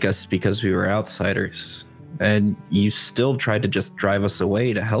didn't like us because we were outsiders. And you still tried to just drive us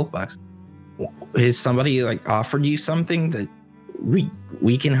away to help us. Has somebody like offered you something that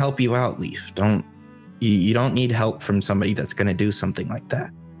we can help you out, Leaf? You don't need help from somebody that's gonna do something like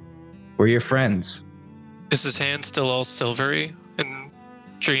that. We're your friends. Is his hand still all silvery in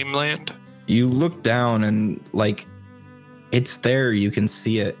Dreamland? You look down and like it's there, you can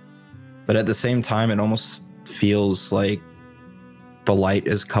see it. But at the same time, it almost feels like the light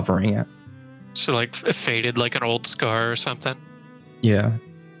is covering it. So like faded like an old scar or something? Yeah.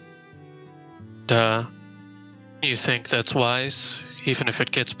 You think that's wise, even if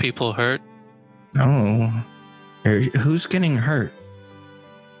it gets people hurt? No. Who's getting hurt?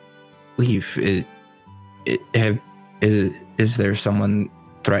 Leaf, is there someone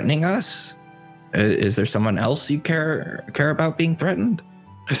threatening us? Is there someone else you care about being threatened?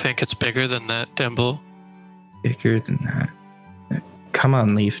 I think it's bigger than that, Dimble. Bigger than that? Come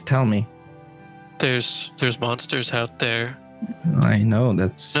on, Leaf, tell me. There's monsters out there. I know,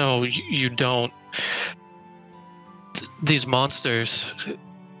 that's... No, you don't. These monsters,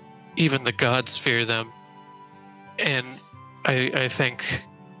 even the gods fear them. And I think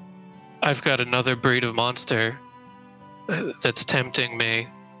I've got another breed of monster that's tempting me,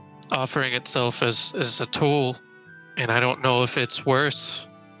 offering itself as a tool. And I don't know if it's worse.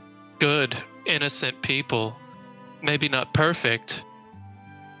 Good, innocent people. Maybe not perfect,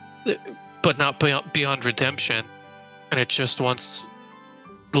 but not beyond redemption. And it just wants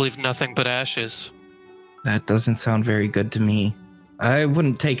to leave nothing but ashes. That doesn't sound very good to me. I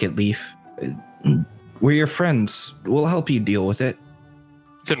wouldn't take it, Leaf. We're your friends. We'll help you deal with it.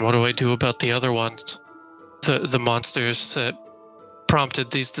 Then what do I do about the other ones? The monsters that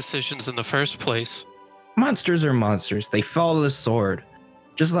prompted these decisions in the first place? Monsters are monsters. They follow the sword,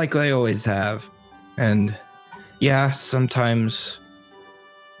 just like they always have. And yeah, sometimes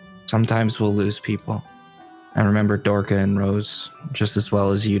we'll lose people. I remember Dorka and Rose just as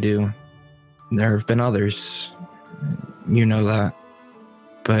well as you do. There have been others. You know that.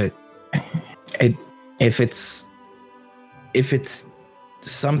 But if it's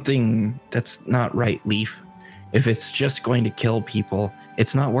something that's not right, Leaf, if it's just going to kill people,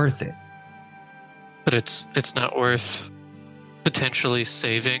 it's not worth it. But it's not worth potentially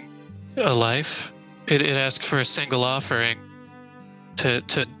saving a life. It asks for a single offering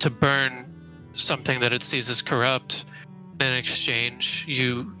to burn something that it sees as corrupt. In exchange,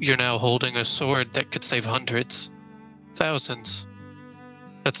 you're now holding a sword that could save hundreds, thousands.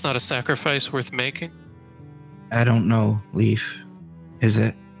 That's not a sacrifice worth making? I don't know, Leaf. Is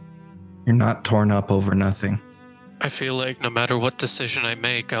it? You're not torn up over nothing. I feel like no matter what decision I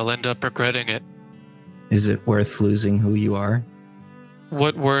make, I'll end up regretting it. Is it worth losing who you are?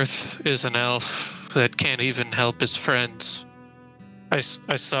 What worth is an elf that can't even help his friends? I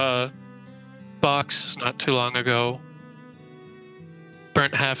saw Box not too long ago.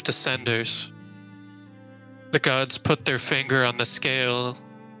 Burnt half to cinders. The gods put their finger on the scale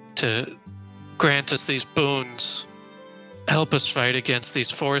to grant us these boons, help us fight against these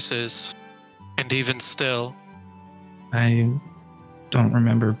forces, and even still. I don't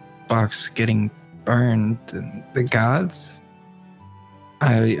remember Box getting burned. The gods?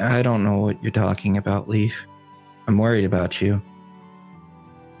 I don't know what you're talking about, Leaf. I'm worried about you.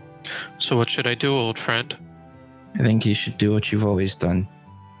 So what should I do, old friend? I think you should do what you've always done.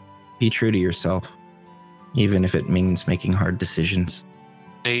 Be true to yourself, even if it means making hard decisions.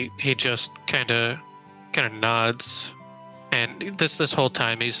 He just kind of nods, and this whole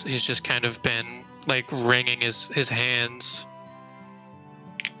time he's just kind of been like wringing his hands,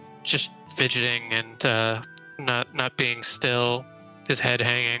 just fidgeting and not being still, his head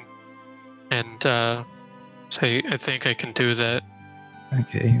hanging, and so I think I can do that.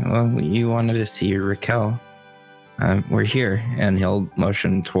 Okay, well, you wanted to see Raquel. We're here, and he'll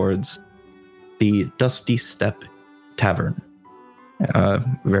motion towards the Dusty Step Tavern. A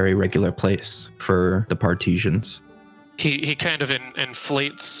very regular place for the Partesians. He kind of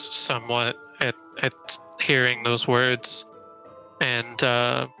inflates somewhat at hearing those words, and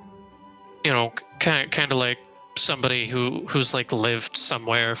kind of like somebody who's like lived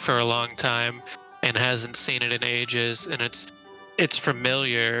somewhere for a long time and hasn't seen it in ages, and it's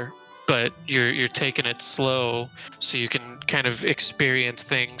familiar, but you're taking it slow so you can kind of experience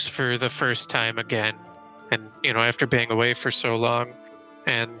things for the first time again, and after being away for so long.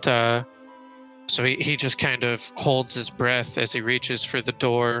 And so he just kind of holds his breath as he reaches for the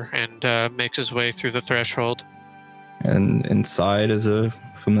door and makes his way through the threshold. And inside is a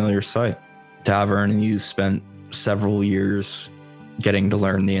familiar sight. Tavern you spent several years getting to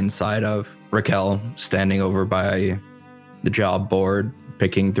learn the inside of. Raquel standing over by the job board,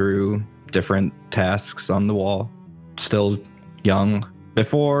 picking through different tasks on the wall. Still young.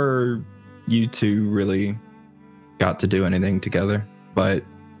 Before you two really got to do anything together, but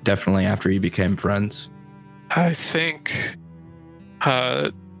definitely after you became friends. I think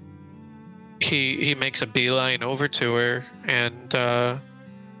he makes a beeline over to her and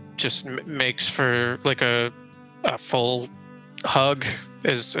just makes for like a full hug,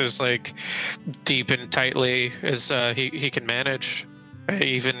 as like deep and tightly as he can manage,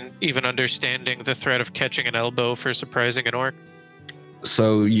 even understanding the threat of catching an elbow for surprising an orc.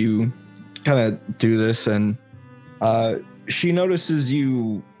 So you kind of do this, and she notices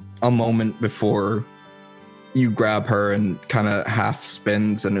you a moment before you grab her and kind of half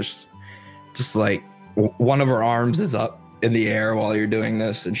spins, and it's just like one of her arms is up in the air while you're doing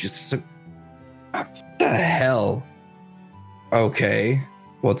this, and she's just like, what the hell? Okay,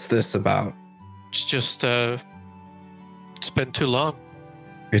 what's this about? It's just it's been too long.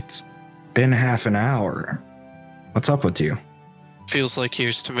 It's been half an hour. What's up with you? Feels like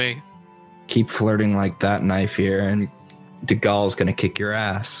years to me. Keep flirting like that, knife here, and DeGaule's gonna kick your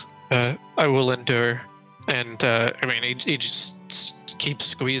ass. I will endure. And he just keeps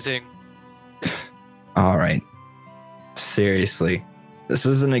squeezing. All right. Seriously, this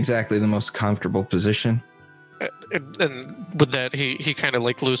isn't exactly the most comfortable position. And with that, he kind of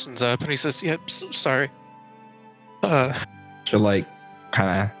like loosens up and he says, "Yep, sorry." She'll like kind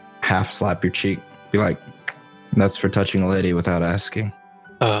of half slap your cheek, be like, "That's for touching a lady without asking."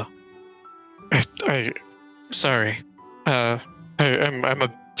 I sorry. I'm a.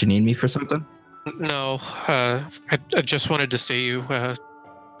 Do you need me for something? No. I just wanted to see you.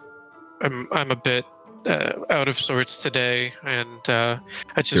 I'm a bit out of sorts today, and I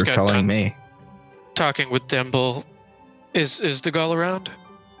just You're got telling done me. talking with Demble. Is DeGaulle around?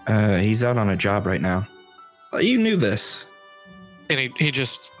 He's out on a job right now. You knew this. And he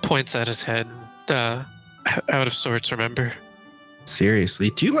just points at his head. Out of sorts, remember?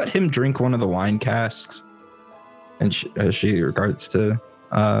 Seriously, do you let him drink one of the wine casks? And she regards to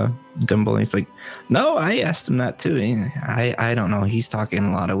Dimble, and he's like, no, I asked him that too. I don't know. He's talking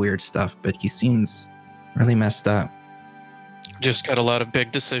a lot of weird stuff, but he seems really messed up. Just got a lot of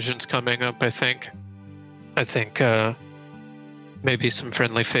big decisions coming up, I think. Maybe some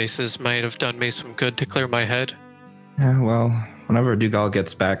friendly faces might have done me some good to clear my head. Yeah, well, whenever DeGaulle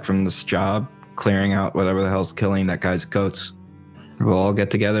gets back from this job, clearing out whatever the hell's killing that guy's goats, we'll all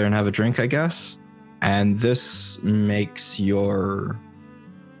get together and have a drink, I guess. And this makes your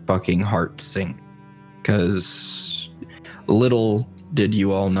fucking heart sink. Because little did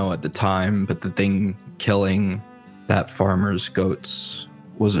you all know at the time, but the thing killing that farmer's goats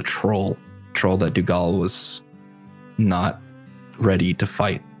was a troll. Troll that DeGaulle was not ready to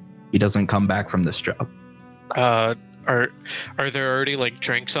fight. He doesn't come back from this job. Are there already like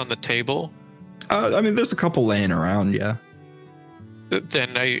drinks on the table? There's a couple laying around, yeah.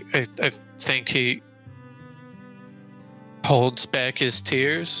 Then I think he holds back his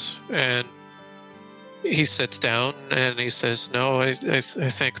tears and he sits down and he says, "No, I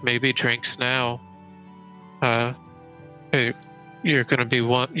think maybe drinks now. You're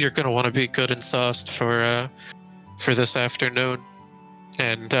gonna want to be good and sauced for this afternoon."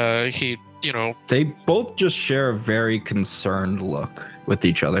 And he, they both just share a very concerned look with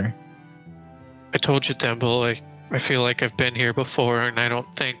each other. I told you, Demble, I feel like I've been here before, and I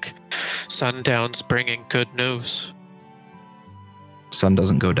don't think sundown's bringing good news. Sun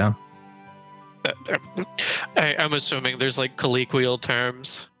doesn't go down. I'm assuming there's like colloquial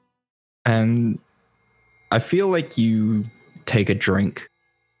terms. And I feel like you take a drink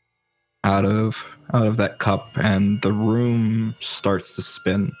out of that cup, and the room starts to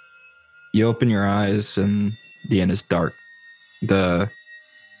spin. You open your eyes, and the inn is dark. The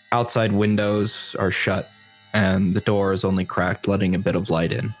outside windows are shut, and the door is only cracked, letting a bit of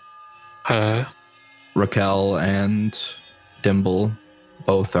light in. Raquel and Dimble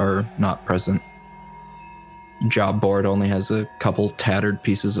both are not present. Job board only has a couple tattered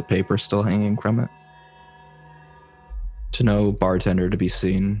pieces of paper still hanging from it. There's no bartender to be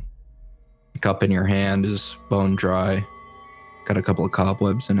seen. The cup in your hand is bone dry. Got a couple of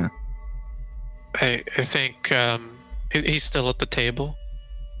cobwebs in it. I think he's still at the table.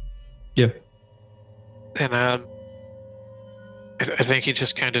 Yeah. And I think he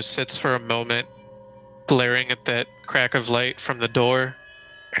just kind of sits for a moment, glaring at that crack of light from the door,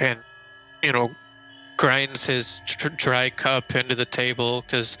 and grinds his dry cup into the table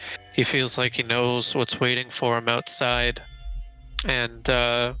because he feels like he knows what's waiting for him outside, and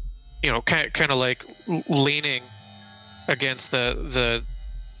kind of like leaning against the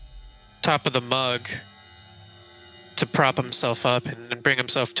top of the mug to prop himself up and bring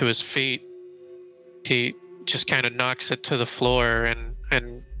himself to his feet. He just kind of knocks it to the floor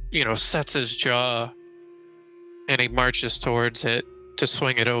and sets his jaw, and he marches towards it to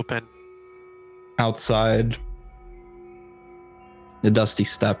swing it open. Outside, the dusty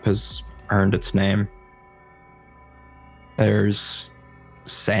step has earned its name. There's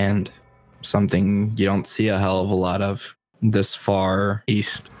sand, something you don't see a hell of a lot of this far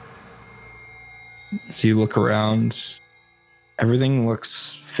east. As you look around, everything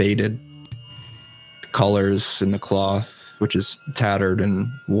looks faded. The colors in the cloth, which is tattered and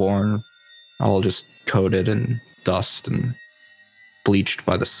worn, all just coated in dust and bleached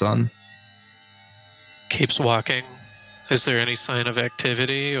by the sun. Keeps walking. Is there any sign of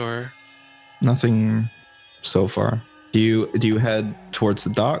activity or? Nothing so far. Do you head towards the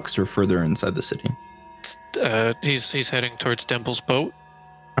docks or further inside the city? He's heading towards Dimple's boat.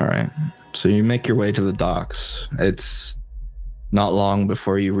 All right. So you make your way to the docks. It's not long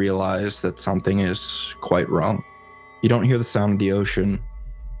before you realize that something is quite wrong. You don't hear the sound of the ocean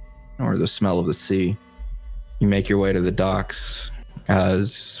or the smell of the sea. You make your way to the docks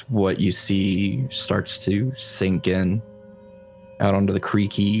as what you see starts to sink in out onto the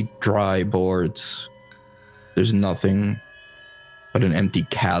creaky, dry boards. There's nothing but an empty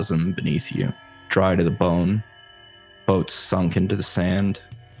chasm beneath you, dry to the bone. Boats sunk into the sand,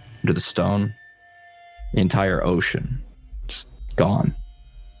 into the stone. The entire ocean, just gone.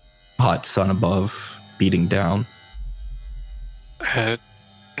 Hot sun above, beating down.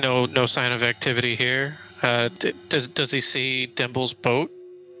 No sign of activity here. Does he see Dimple's boat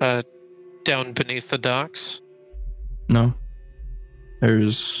down beneath the docks? No.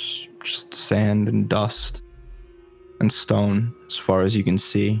 There's just sand and dust and stone as far as you can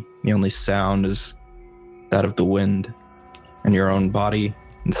see. The only sound is that of the wind and your own body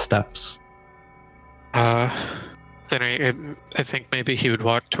and steps. Then I think maybe he would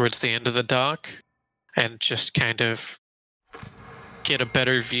walk towards the end of the dock and just kind of get a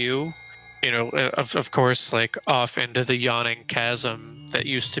better view. Of course, like off into the yawning chasm that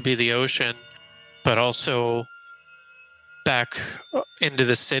used to be the ocean, but also back into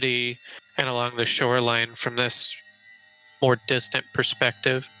the city and along the shoreline from this more distant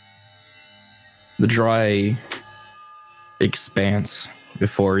perspective. The dry expanse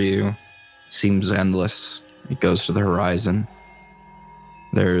before you seems endless. It goes to the horizon.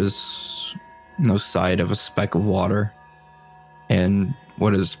 There's no sight of a speck of water in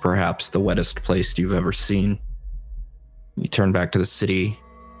what is perhaps the wettest place you've ever seen. You turn back to the city,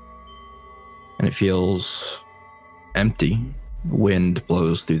 and it feels empty. Wind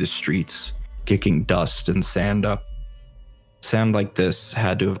blows through the streets, kicking dust and sand up. Sand like this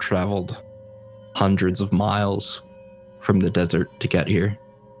had to have traveled hundreds of miles from the desert to get here.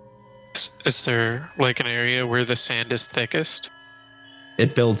 Is there like an area where the sand is thickest?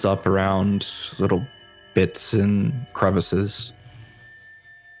 It builds up around little bits and crevices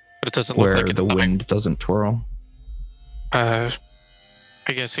But it doesn't look where like it's the coming. wind doesn't twirl. I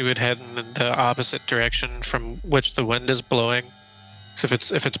guess he would head in the opposite direction from which the wind is blowing. So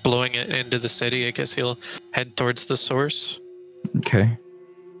if it's blowing it into the city, I guess he'll head towards the source. Okay.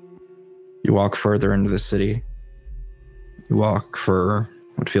 You walk further into the city. You walk for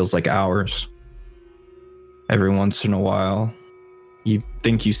what feels like hours. Every once in a while, you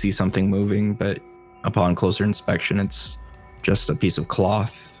think you see something moving, but upon closer inspection, it's just a piece of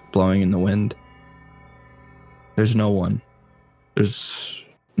cloth blowing in the wind. There's no one. There's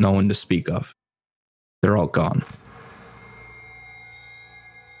no one to speak of. They're all gone.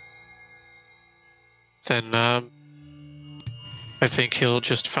 Then I think he'll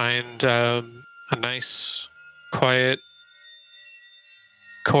just find a nice, quiet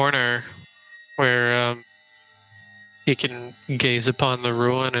corner where he can gaze upon the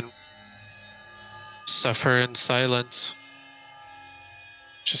ruin and suffer in silence.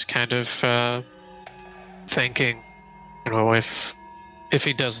 Just kind of thinking, if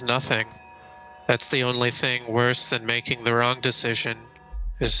he does nothing, that's the only thing worse than making the wrong decision,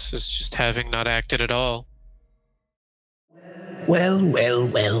 is just having not acted at all. Well, well,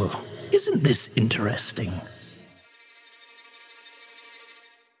 well. Isn't this interesting?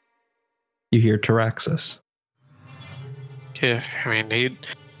 You hear Taraxis. Yeah, I mean,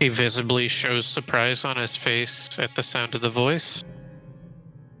 He visibly shows surprise on his face at the sound of the voice.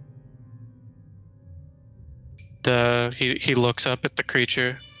 He looks up at the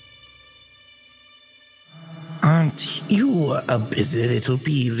creature. Aren't you a busy little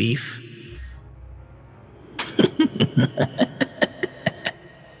bee leaf?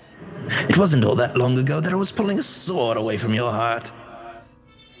 It wasn't all that long ago that I was pulling a sword away from your heart.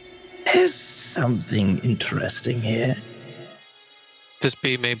 There's something interesting here. This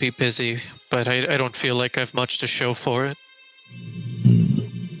bee may be busy, but I don't feel like I've much to show for it.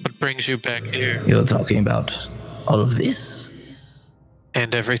 What brings you back here? You're talking about all of this?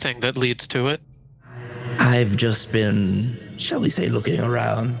 And everything that leads to it? I've just been, shall we say, looking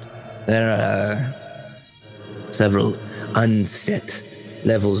around. There are several unset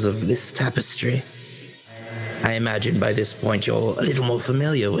levels of this tapestry. I imagine by this point you're a little more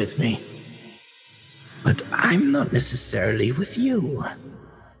familiar with me. But I'm not necessarily with you.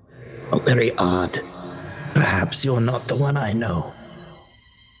 Oh, very odd. Perhaps you're not the one I know.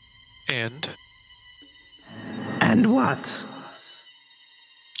 And? And what?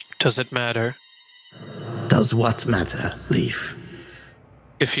 Does it matter? Does what matter, Leaf?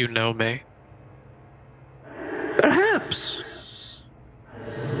 If you know me. Perhaps.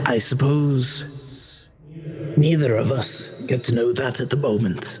 I suppose neither of us get to know that at the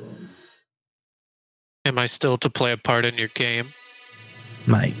moment. Am I still to play a part in your game?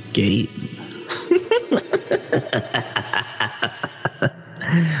 My game?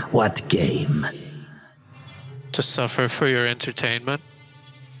 What game? To suffer for your entertainment?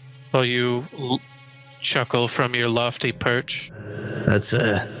 While you chuckle from your lofty perch? That's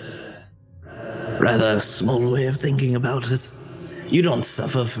a rather small way of thinking about it. You don't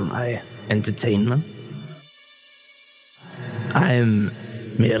suffer for my entertainment. I'm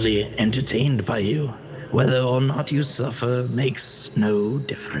merely entertained by you. Whether or not you suffer makes no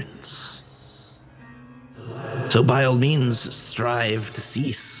difference. So by all means, strive to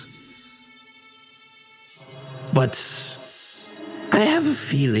cease. But I have a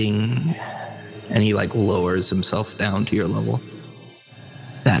feeling, And he lowers himself down to your level.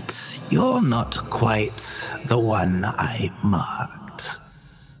 that you're not quite the one I marked.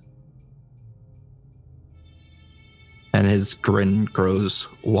 And his grin grows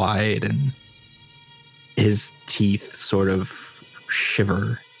wide and his teeth sort of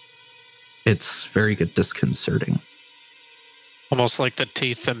shiver. It's very disconcerting. Almost like the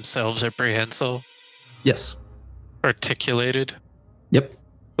teeth themselves are prehensile, Yes. articulated. Yep.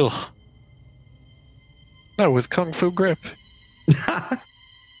 Ugh. Not with Kung Fu grip.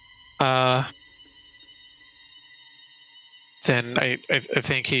 Then I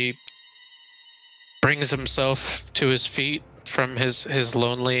think he brings himself to his feet from his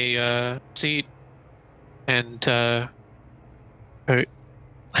lonely seat, and I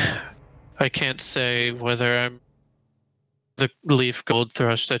can't say whether I'm the leaf gold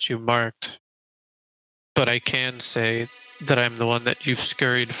thrush that you marked, but I can say that I'm the one that you've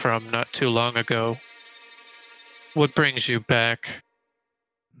scurried from not too long ago. What brings you back?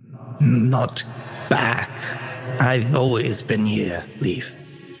 Not back. I've always been here, Leaf.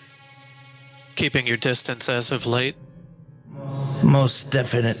 Keeping your distance as of late? Most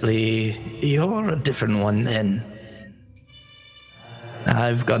definitely, you're a different one then.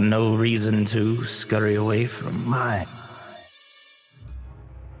 I've got no reason to scurry away from mine.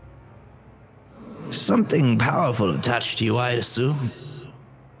 Something powerful attached to you, I'd assume.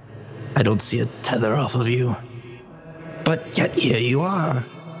 I don't see a tether off of you. But yet here you are.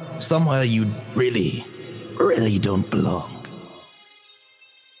 Somewhere you really don't belong.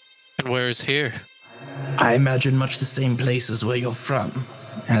 And where is here? I imagine much the same place as where you're from,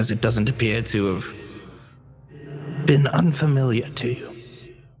 as it doesn't appear to have been unfamiliar to you.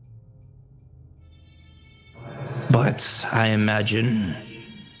 But I imagine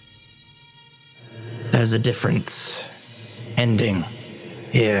there's a different ending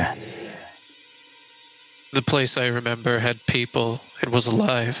here. The place I remember had people. It was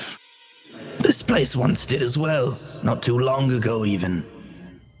alive. This place once did as well, not too long ago even.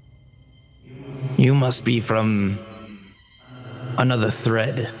 You must be from another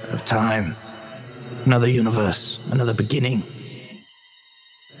thread of time, another universe, another beginning.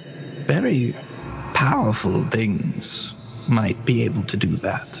 Very powerful things might be able to do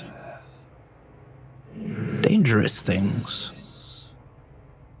that. Dangerous things.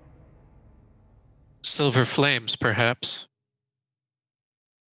 Silver flames, perhaps.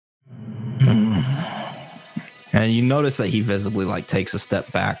 And you notice that he visibly takes a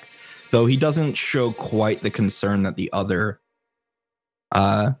step back, though he doesn't show quite the concern that the other,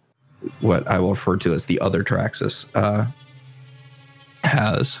 what I will refer to as the other Traxxas,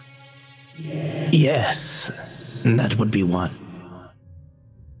 has. Yes, that would be one.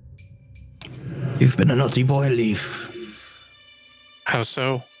 You've been a naughty boy, Leaf. How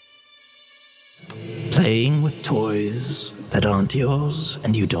so? Playing with toys that aren't yours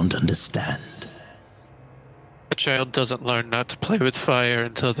and you don't understand. A child doesn't learn not to play with fire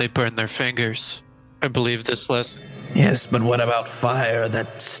until they burn their fingers. I believe this lesson. Yes, but what about fire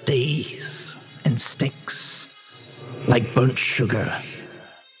that stays and sticks? Like burnt sugar.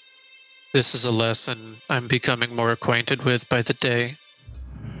 This is a lesson I'm becoming more acquainted with by the day.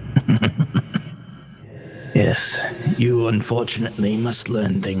 Yes, you unfortunately must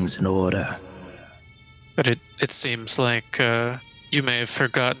learn things in order. But it seems like you may have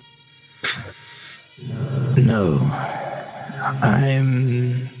forgotten. No,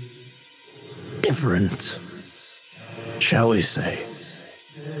 I'm different, shall we say.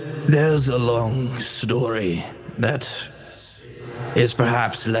 There's a long story that is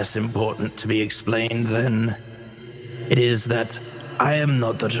perhaps less important to be explained than it is that I am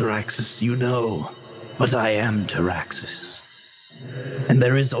not the Taraxis you know, but I am Taraxis. And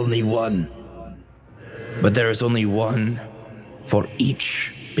there is only one. But there is only one for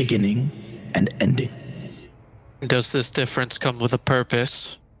each beginning and ending. Does this difference come with a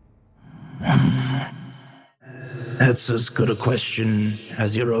purpose? That's as good a question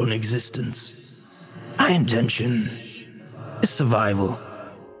as your own existence. My intention is survival.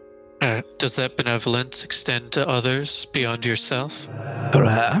 Does that benevolence extend to others beyond yourself?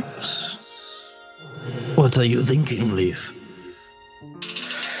 Perhaps. What are you thinking, Leaf?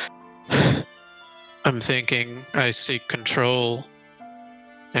 I'm thinking I seek control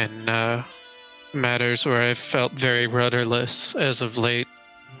in matters where I've felt very rudderless as of late.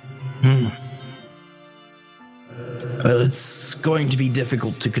 Well, it's going to be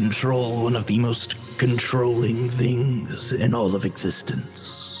difficult to control one of the most controlling things in all of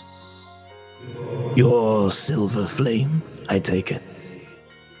existence. Your silver flame, I take it.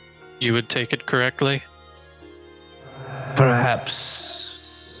 You would take it correctly? Perhaps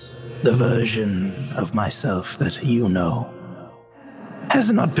the version of myself that you know has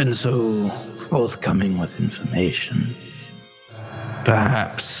not been so forthcoming with information.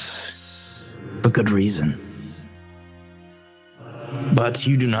 Perhaps for good reason. But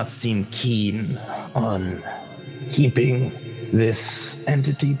you do not seem keen on keeping this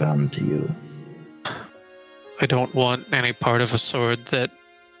entity bound to you. I don't want any part of a sword that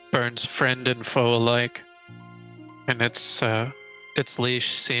burns friend and foe alike. And its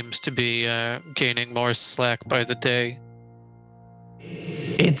leash seems to be gaining more slack by the day.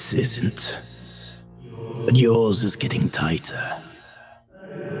 It isn't. But yours is getting tighter.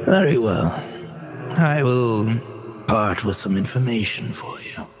 Very well. I will part with some information for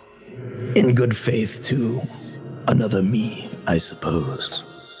you. In good faith to another me, I suppose.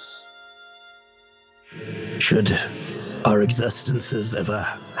 Should our existences ever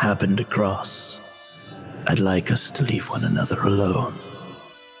happen to cross, I'd like us to leave one another alone.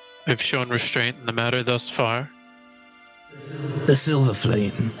 I've shown restraint in the matter thus far. The Silver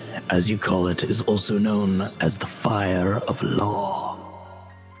Flame, as you call it, is also known as the Fire of Law.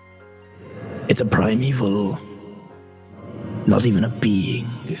 It's a primeval, not even a being,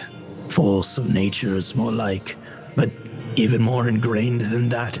 force of nature is more like, but even more ingrained than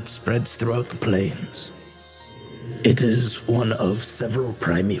that, it spreads throughout the plains. It is one of several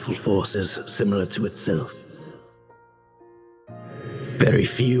primeval forces similar to itself. Very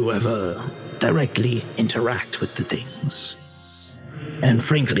few ever directly interact with the things. And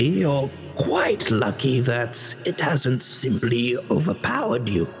frankly, you're quite lucky that it hasn't simply overpowered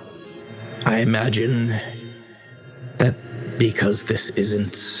you. I imagine that because this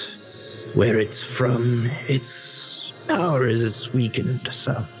isn't where it's from, its power is weakened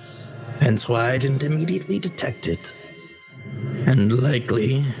some. Hence why I didn't immediately detect it. And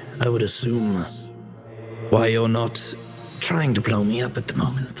likely, I would assume, why you're not trying to blow me up at the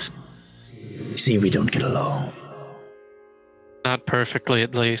moment. See, we don't get along. Not perfectly,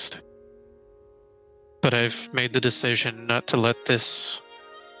 at least. But I've made the decision not to let this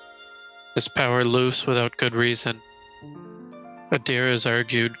power loose without good reason. Adira has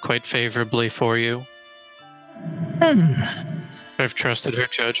argued quite favorably for you. I've trusted her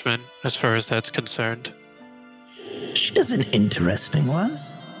judgment as far as that's concerned. She is an interesting one.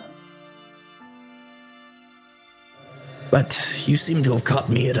 But you seem to have caught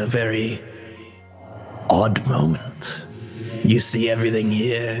me at a very odd moment. You see everything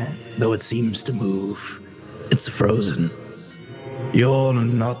here, though it seems to move. It's frozen. You're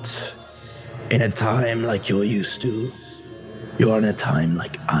not in a time like you're used to. You're in a time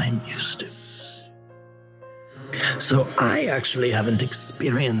like I'm used to. So I actually haven't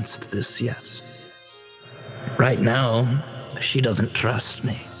experienced this yet. Right now, she doesn't trust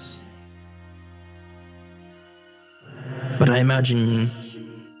me. But I imagine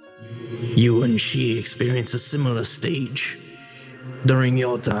you and she experience a similar stage during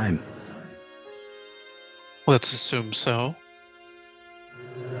your time. Let's assume so.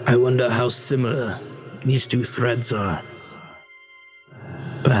 I wonder how similar these two threads are.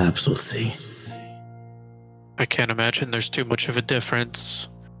 Perhaps we'll see. I can't imagine there's too much of a difference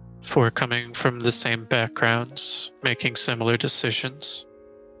for coming from the same backgrounds, making similar decisions.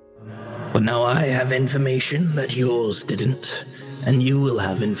 But now I have information that yours didn't, and you will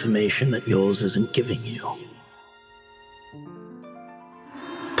have information that yours isn't giving you.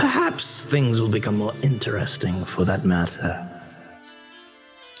 Perhaps things will become more interesting for that matter.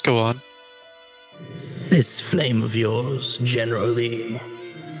 Go on. This flame of yours generally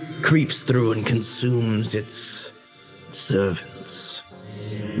creeps through and consumes its servants,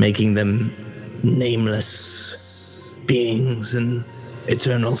 making them nameless beings in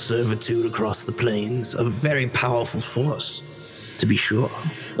eternal servitude across the plains. A very powerful force, to be sure,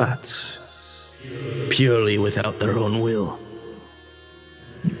 but purely without their own will.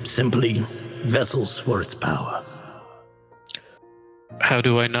 Simply vessels for its power. How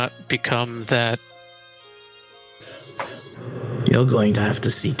do I not become that? You're going to have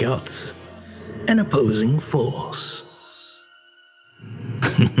to seek out an opposing force.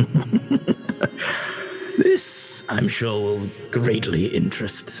 This, I'm sure, will greatly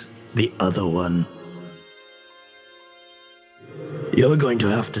interest the other one. You're going to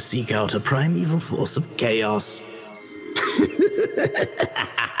have to seek out a primeval force of chaos.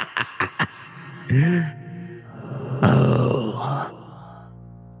 Oh,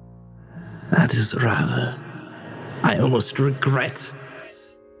 that is rather... I almost regret.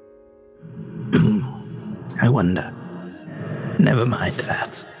 I wonder. Never mind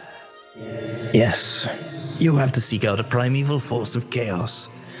that. Yes, you have to seek out a primeval force of chaos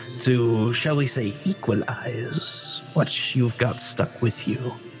to, shall we say, equalize what you've got stuck with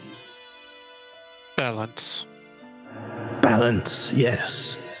you. Balance. Balance,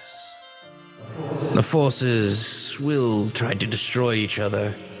 yes. The forces will try to destroy each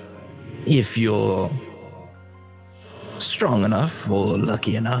other if you're strong enough or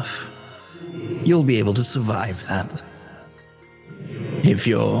lucky enough. You'll be able to survive that. If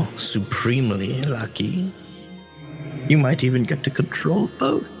you're supremely lucky, you might even get to control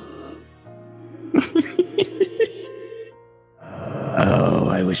both. Oh,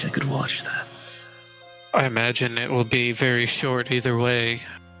 I wish I could watch that. I imagine it will be very short either way.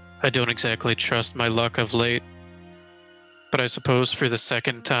 I don't exactly trust my luck of late. But I suppose for the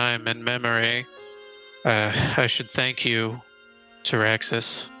second time in memory, I should thank you,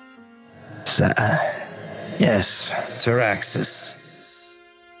 Taraxis. Yes, Taraxis.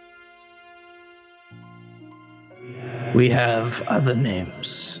 We have other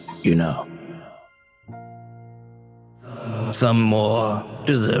names, you know. Some more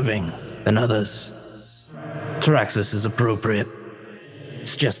deserving than others. Taraxis is appropriate.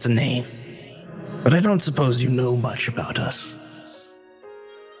 It's just a name. But I don't suppose you know much about us.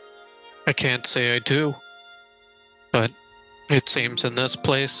 I can't say I do. But it seems in this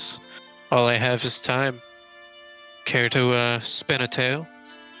place, all I have is time. Care to spin a tale?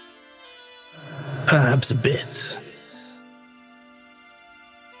 Perhaps a bit.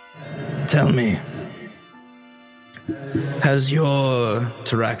 Tell me, has your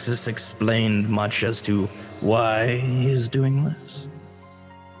Taraxis explained much as to why he's doing this?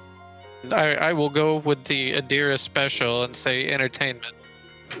 I will go with the Adira special and say entertainment.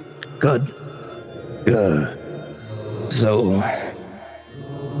 Good. Good. So,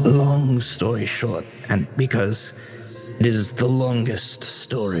 long story short, and because it is the longest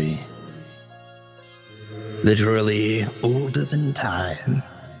story, literally older than time,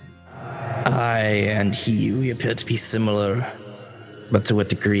 I and he, we appear to be similar, but to what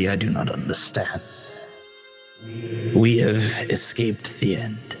degree I do not understand. We have escaped the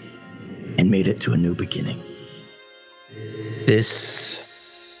end and made it to a new beginning. This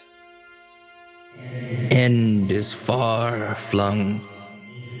end is far flung,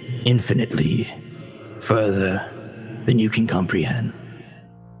 infinitely further than you can comprehend.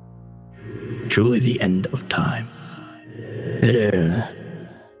 Truly the end of time. There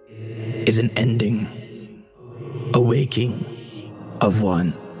is an ending, a waking of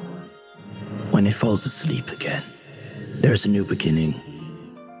one. When it falls asleep again, there's a new beginning.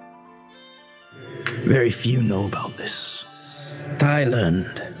 Very few know about this. I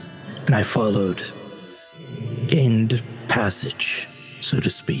learned, and I followed, gained passage, so to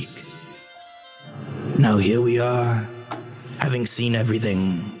speak. Now here we are, having seen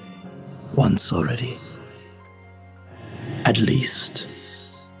everything once already. At least.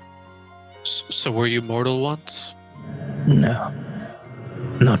 So were you mortal once? No,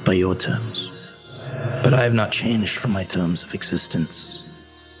 not by your terms. But I have not changed from my terms of existence.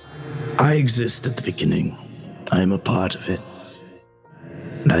 I exist at the beginning. I am a part of it.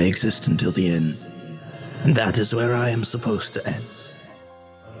 And I exist until the end. And that is where I am supposed to end.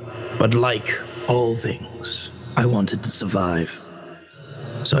 But like all things, I wanted to survive.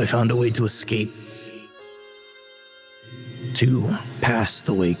 So I found a way to escape. To pass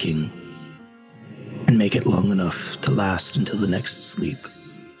the waking. And make it long enough to last until the next sleep.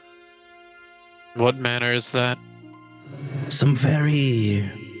 What manner is that? Some very,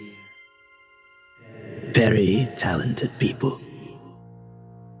 very talented people.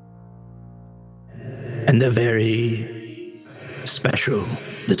 And a very special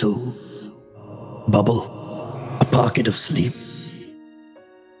little bubble, a pocket of sleep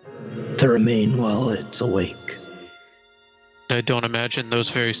to remain while it's awake. I don't imagine those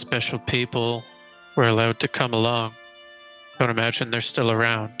very special people were allowed to come along. Don't imagine they're still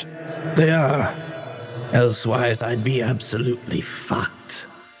around. They are. Elsewise, I'd be absolutely fucked.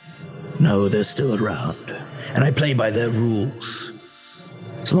 No, they're still around, and I play by their rules.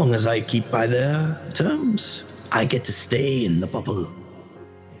 As long as I keep by their terms, I get to stay in the bubble.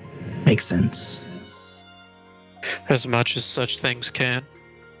 Makes sense. As much as such things can.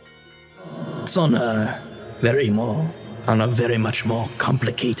 It's on a very much more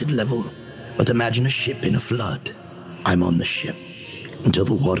complicated level. But imagine a ship in a flood. I'm on the ship until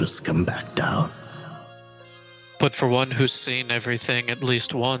the waters come back down. But for one who's seen everything at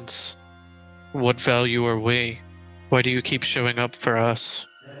least once, what value are we? Why do you keep showing up for us?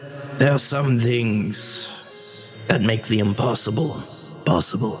 There are some things that make the impossible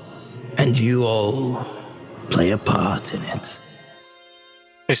possible, and you all play a part in it.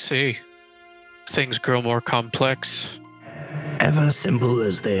 I see. Things grow more complex. Ever simple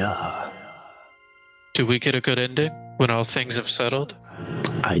as they are. Do we get a good ending when all things have settled?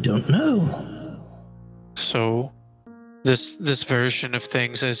 I don't know. So, this version of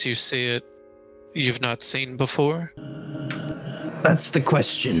things as you see it, you've not seen before? That's the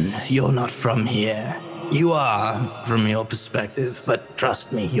question. You're not from here. You are, from your perspective, but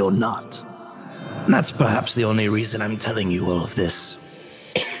trust me, you're not. And that's perhaps the only reason I'm telling you all of this.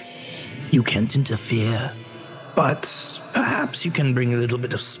 You can't interfere, but perhaps you can bring a little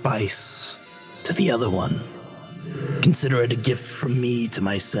bit of spice to the other one. Consider it a gift from me to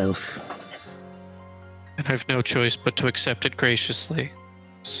myself. And I've no choice but to accept it graciously.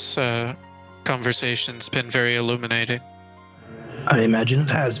 This conversation's been very illuminating. I imagine it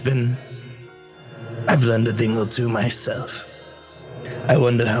has been. I've learned a thing or two myself. I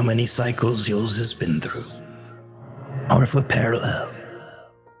wonder how many cycles yours has been through. Or if we're parallel.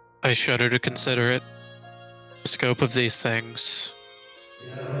 I shudder to consider it. The scope of these things.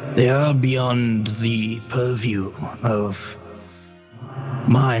 They are beyond the purview of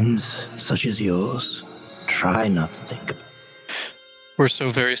minds such as yours. Try not to think about it. We're so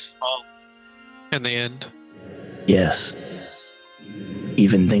very small in the end. Yes.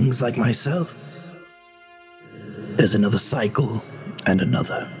 Even things like myself. There's another cycle, and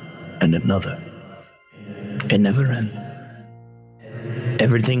another, and another. It never ends.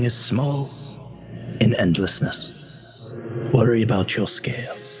 Everything is small in endlessness. Worry about your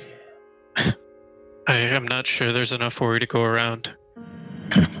scale. I am not sure there's enough worry to go around.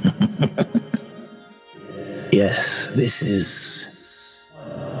 Yes, this is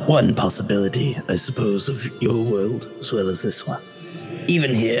one possibility, I suppose, of your world as well as this one.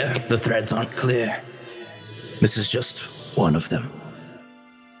 Even here, the threads aren't clear. This is just one of them.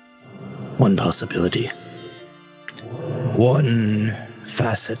 One possibility. One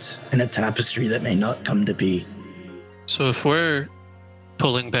facet in a tapestry that may not come to be. So if we're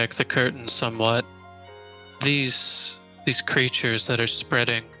pulling back the curtain somewhat, these creatures that are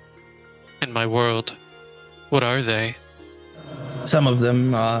spreading in my world, what are they? Some of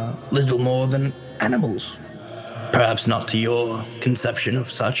them are little more than animals. Perhaps not to your conception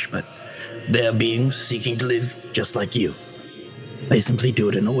of such, but they're beings seeking to live just like you. They simply do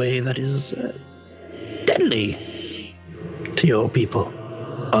it in a way that is deadly to your people.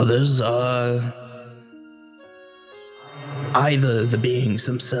 Others are either the beings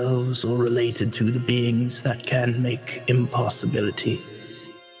themselves or related to the beings that can make impossibility.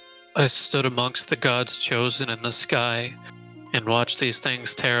 I stood amongst the gods chosen in the sky and watched these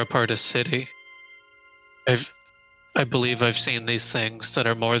things tear apart a city. I believe I've seen these things that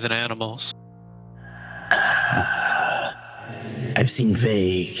are more than animals. I've seen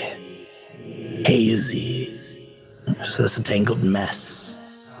vague hazy. It's just a tangled mess.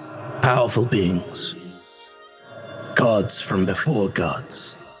 Powerful beings. Gods from before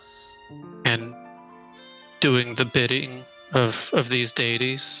gods. And doing the bidding of these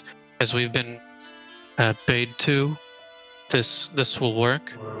deities, as we've been bade to, this will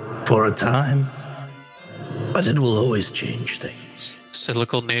work. For a time. But it will always change things.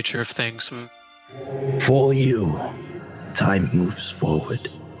 Cyclical nature of things. For you, time moves forward.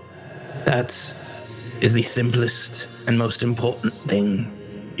 That is the simplest and most important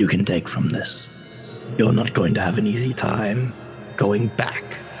thing you can take from this. You're not going to have an easy time going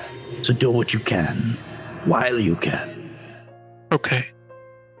back. So do what you can, while you can. Okay.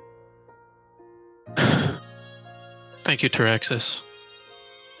 Thank you, Taraxis.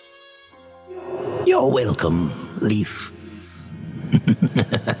 You're welcome, Leaf.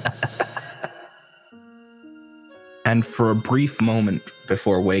 And for a brief moment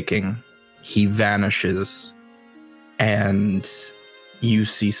before waking, he vanishes, and you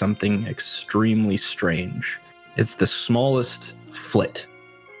see something extremely strange. It's the smallest flit,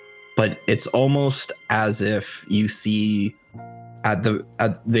 but it's almost as if you see at the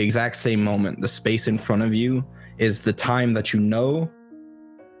exact same moment, the space in front of you is the time that you know,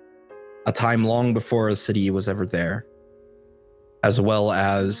 a time long before a city was ever there, as well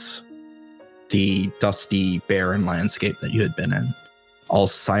as the dusty, barren landscape that you had been in, all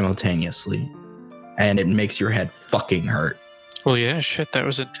simultaneously. And it makes your head fucking hurt. Well, yeah, shit, that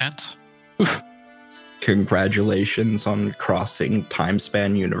was intense. Congratulations on crossing time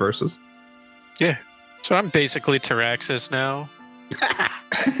span universes. Yeah. So I'm basically Taraxis now.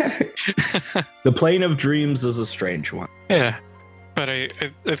 The plane of dreams is a strange one. Yeah. But I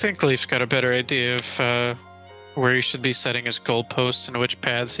think Leaf's got a better idea of where he should be setting his goalposts and which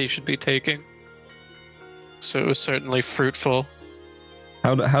paths he should be taking. So it was certainly fruitful.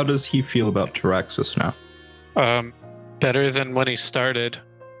 How does he feel about Taraxis now? Better than when he started.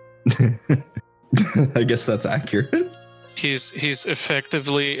 I guess that's accurate. He's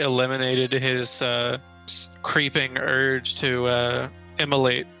effectively eliminated his creeping urge to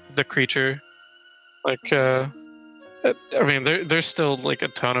immolate the creature. Like, I mean, there's still like a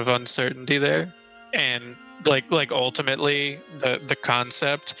ton of uncertainty there, and like ultimately the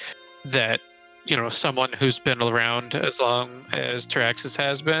concept that, you know, someone who's been around as long as Taraxis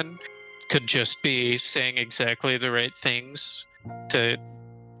has been could just be saying exactly the right things to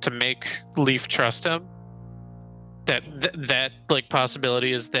make Leaf trust him. That like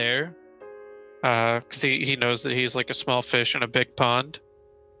possibility is there, because he knows that he's like a small fish in a big pond,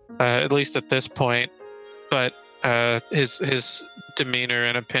 at least at this point. But his demeanor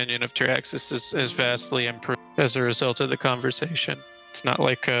and opinion of Taraxis is vastly improved as a result of the conversation. It's not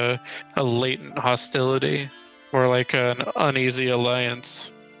like a latent hostility, or like an uneasy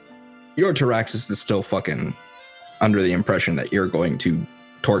alliance. Your Taraxis is still fucking under the impression that you're going to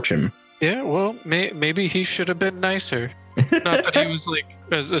torch him. Yeah, well, maybe he should have been nicer. Not that he was like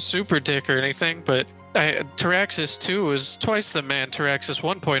a super dick or anything, but Taraxis 2 is twice the man Taraxis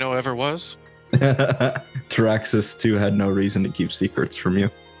 1.0 ever was. Taraxis 2 had no reason to keep secrets from you.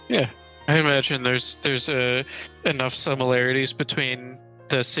 Yeah, I imagine there's enough similarities between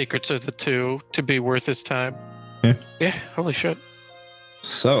the secrets of the two to be worth his time. Yeah, holy shit.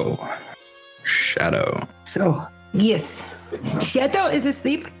 So, Shadow. So, yes. Shadow is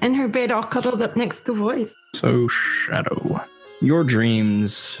asleep in her bed all cuddled up next to Void. So, Shadow. Your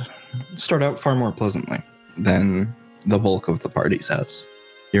dreams start out far more pleasantly than the bulk of the party's has.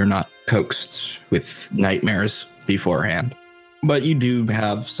 You're not coaxed with nightmares beforehand. But you do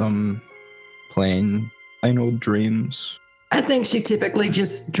have some plain old dreams. I think she typically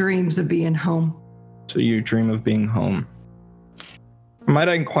just dreams of being home. So you dream of being home. Might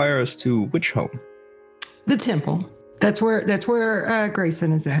I inquire as to which home? The temple. That's where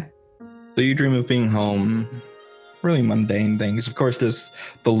Grayson is at. So you dream of being home, really mundane things. Of course, there's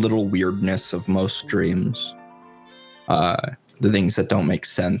the little weirdness of most dreams. The things that don't make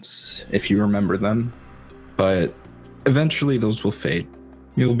sense if you remember them. But eventually those will fade.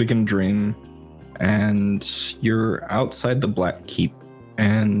 You'll begin to dream, and you're outside the Black Keep,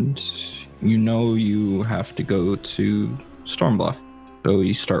 and you know you have to go to Stormbluff. So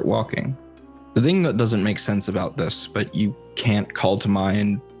you start walking. The thing that doesn't make sense about this, but you can't call to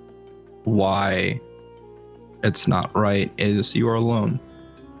mind why it's not right, is you are alone.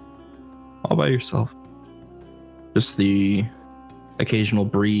 All by yourself. Just the occasional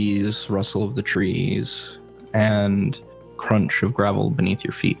breeze, rustle of the trees, and crunch of gravel beneath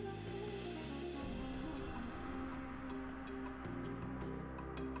your feet.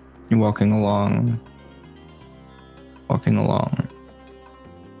 You're walking along.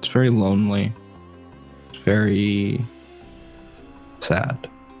 It's very lonely. very sad.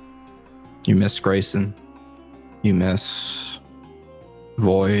 You miss Grayson. You miss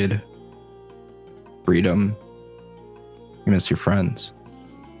Void, freedom. You miss your friends.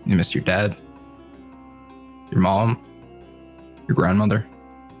 You miss your dad, your mom, your grandmother.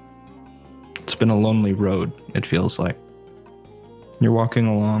 It's been a lonely road, it feels like. You're walking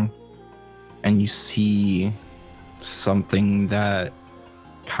along and you see something that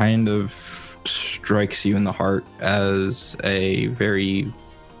kind of strikes you in the heart as a very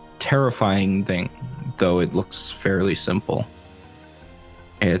terrifying thing, though it looks fairly simple.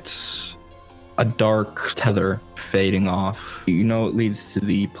 It's a dark tether fading off. You know it leads to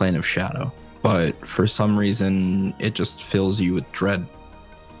the plane of shadow, but for some reason it just fills you with dread.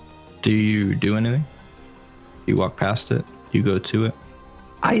 Do you do anything? Do you walk past it? Do you go to it?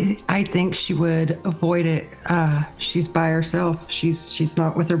 I think she would avoid it. She's by herself. She's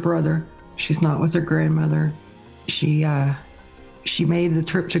not with her brother. She's not with her grandmother. She made the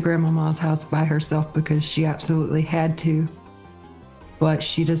trip to Grandmama's house by herself because she absolutely had to. But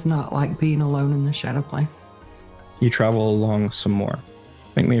she does not like being alone in the shadow plane. You travel along some more.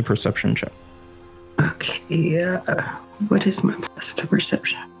 Make me a perception check. Okay, yeah. What is my plus to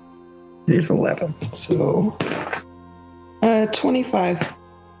perception? It is 11. So, 25.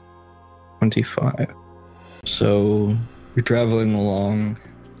 25. So you're traveling along.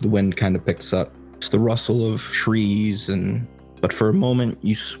 The wind kind of picks up. It's the rustle of trees, but for a moment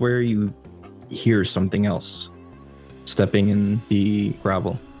you swear you hear something else stepping in the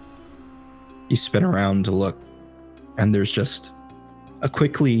gravel. You spin around to look, and there's just a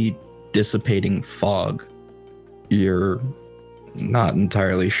quickly dissipating fog. You're not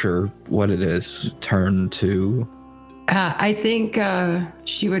entirely sure what it is. Turn to... I think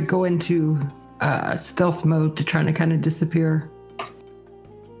she would go into stealth mode to try to kind of disappear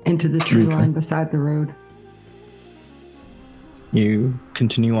into the tree line beside the road. You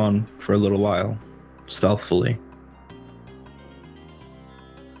continue on for a little while, stealthily.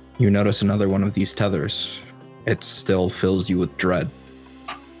 You notice another one of these tethers. It still fills you with dread.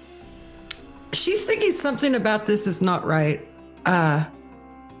 She's thinking something about this is not right.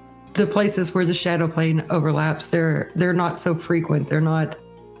 The places where the shadow plane overlaps, they're not so frequent. They're not.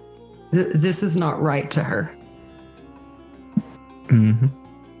 This is not right to her. Mm-hmm.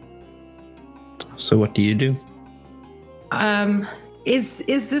 So what do you do?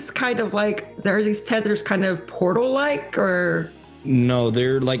 Is this kind of like, are these tethers kind of portal-like, or? No,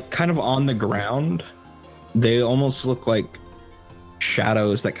 they're like kind of on the ground. They almost look like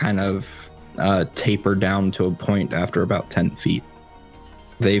shadows that kind of taper down to a point after about 10 feet.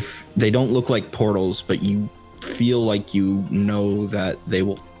 They don't look like portals, but you feel like you know that they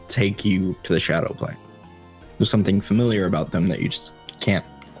will take you to the shadow plane. There's something familiar about them that you just can't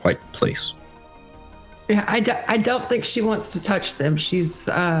quite place. Yeah, I don't think she wants to touch them. She's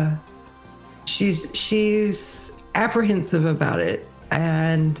apprehensive about it,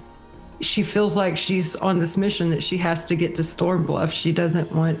 and she feels like she's on this mission that she has to get to Stormbluff. She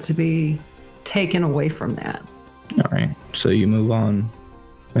doesn't want to be taken away from that. All right, so you move on.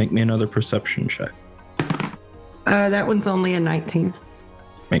 Make me another perception check. That one's only a 19.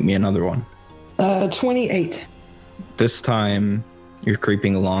 Make me another one. 28. This time, you're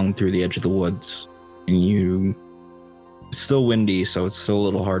creeping along through the edge of the woods, and it's still windy, so it's still a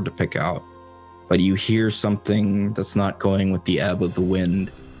little hard to pick out. But you hear something that's not going with the ebb of the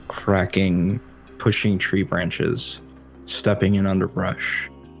wind, cracking, pushing tree branches, stepping in underbrush.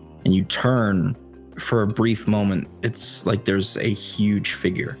 And you turn. For a brief moment, it's like there's a huge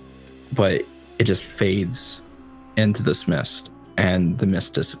figure, but it just fades into this mist, and the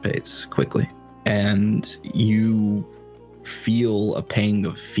mist dissipates quickly. And you feel a pang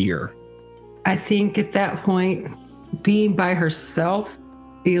of fear. I think at that point, being by herself,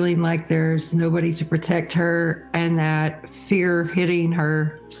 feeling like there's nobody to protect her, and that fear hitting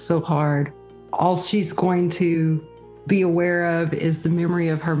her so hard, all she's going to be aware of is the memory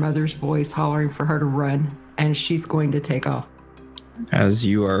of her mother's voice hollering for her to run, and she's going to take off. As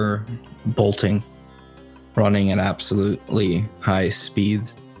you are bolting, running at absolutely high speed,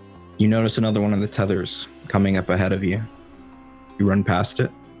 you notice another one of the tethers coming up ahead of you. You run past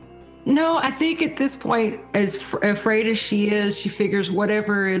it. No, I think at this point, as afraid as she is, she figures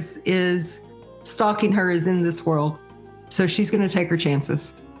whatever is stalking her is in this world. So she's going to take her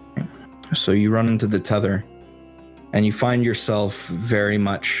chances. So you run into the tether, and you find yourself very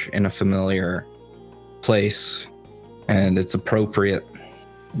much in a familiar place, and it's appropriate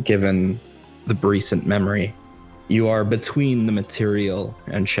given the recent memory. You are between the material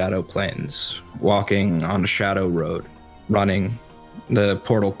and shadow planes, walking on a shadow road, running. The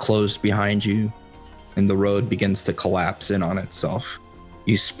portal closed behind you. and the road begins to collapse in on itself.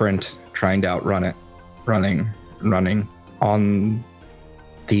 You sprint, trying to outrun it, running. On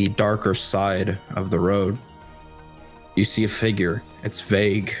the darker side of the road, you see a figure. It's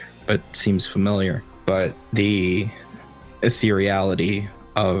vague, but seems familiar. But the ethereality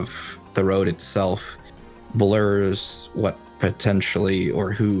of the road itself blurs what potentially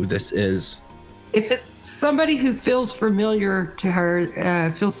or who this is. If it's somebody who feels familiar to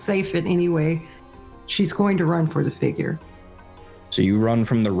her, feels safe in any way, she's going to run for the figure. So you run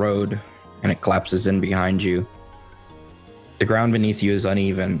from the road, and it collapses in behind you. The ground beneath you is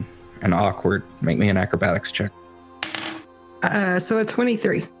uneven and awkward. Make me an acrobatics check. So a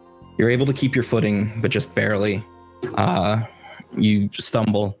 23. You're able to keep your footing, but just barely. You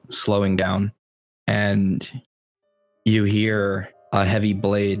stumble, slowing down, and you hear a heavy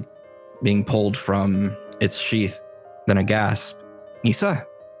blade being pulled from its sheath. Then a gasp. Nisa?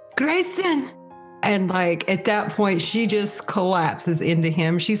 Grayson! And like at that point, she just collapses into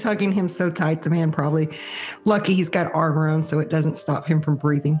him. She's hugging him so tight, the man probably lucky he's got armor on so it doesn't stop him from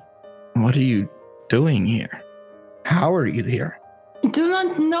breathing. What are you doing here? How are you here? I do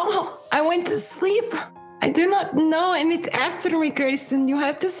not know. I went to sleep. I do not know, and it's after me, Grayson. You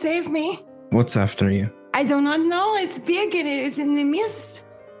have to save me. What's after you? I do not know. It's big and it is in the mist.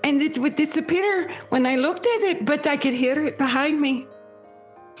 And it would disappear when I looked at it, but I could hear it behind me.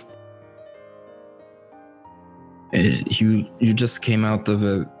 You just came out of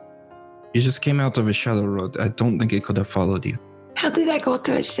a shadow road. I don't think it could have followed you. How did I go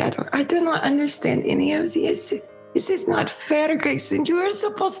to a shadow? I do not understand any of this. This is not fair, Grayson. You are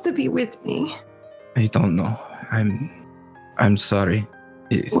supposed to be with me. I don't know. I'm sorry.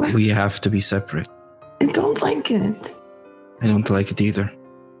 What? We have to be separate. I don't like it. I don't like it either.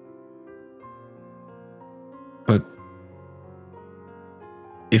 But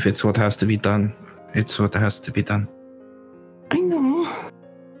if it's what has to be done, it's what has to be done. I know.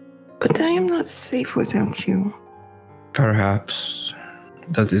 But I am not safe without you. Perhaps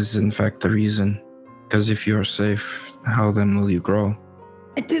that is in fact the reason. Because if you are safe, how then will you grow?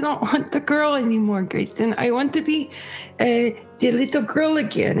 I do not want the girl anymore, Grayson. I want to be the little girl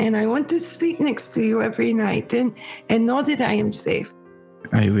again, and I want to sleep next to you every night and know that I am safe.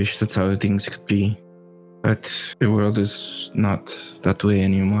 I wish that's how things could be. But the world is not that way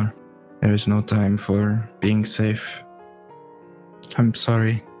anymore. There is no time for being safe. I'm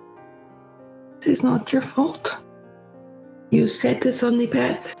sorry. This is not your fault. You set us on the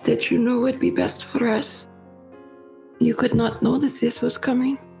path that you knew would be best for us. You could not know that this was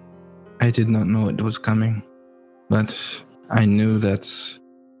coming. I did not know it was coming, but I knew that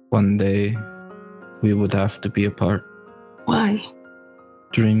one day we would have to be apart. Why?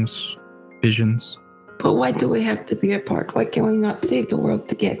 Dreams, visions, But why do we have to be apart? Why can we not save the world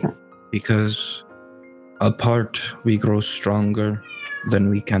together? because apart we grow stronger than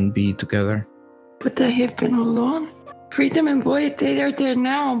we can be together. But I have been alone. Freedom and Void, they are there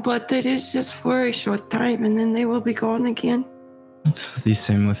now, but it is just for a short time, and then they will be gone again. It's the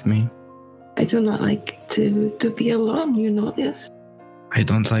same with me. I do not like to be alone, you know this. I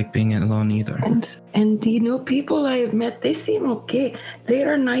don't like being alone either. And the new people I have met, they seem okay. They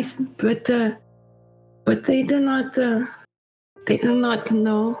are nice, but they do not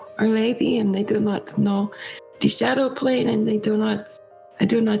know Our Lady, and they do not know the Shadow Plane, and I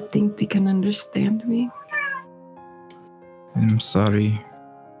do not think they can understand me. I'm sorry,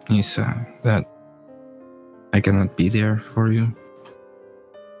 Nisa, that I cannot be there for you.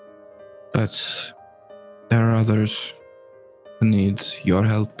 But there are others who need your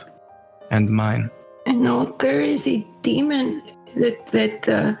help and mine. I know there is a demon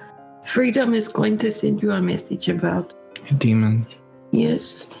that Freedom is going to send you a message about. A demon.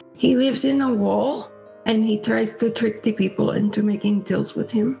 Yes, he lives in a wall, and he tries to trick the people into making deals with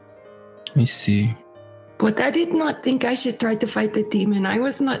him. I see. But I did not think I should try to fight the demon. I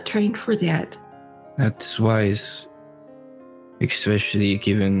was not trained for that. That's wise, especially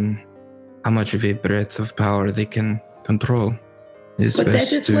given how much of a breadth of power they can control. It's But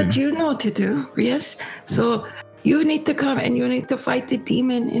best that is to... what you know to do, yes? So you need to come and you need to fight the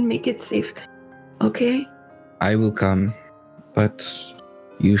demon and make it safe, okay? I will come, but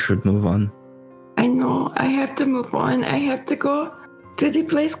you should move on. I know, I have to move on. I have to go to the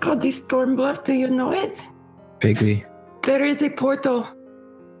place called the Stormbluff. Do you know it? Vaguely. There is a portal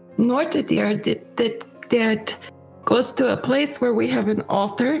north of there that goes to a place where we have an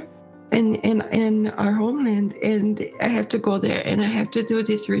altar in our homeland, and I have to go there and I have to do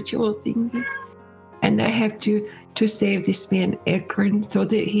this ritual thing, and I have to save this man Ekron so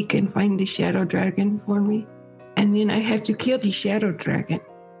that he can find the shadow dragon for me, and then I have to kill the shadow dragon.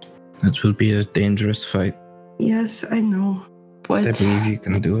 That will be a dangerous fight. Yes, I know. But I believe you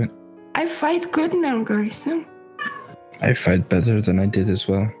can do it. I fight good now, Grayson. I fight better than I did as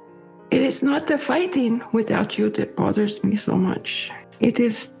well. It is not the fighting without you that bothers me so much. It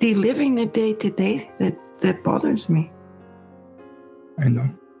is the living the day to day that bothers me. I know.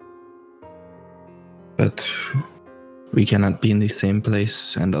 But we cannot be in the same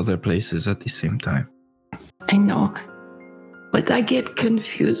place and other places at the same time. I know. But I get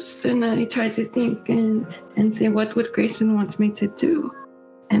confused and I try to think and say, what would Grayson wants me to do?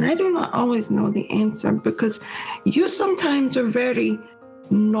 And I do not always know the answer because you sometimes are very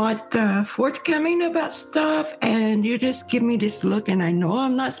not forthcoming about stuff and you just give me this look and I know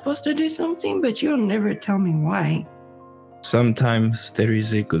I'm not supposed to do something, but you'll never tell me why. Sometimes there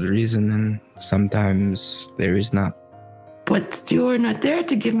is a good reason and sometimes there is not. But you are not there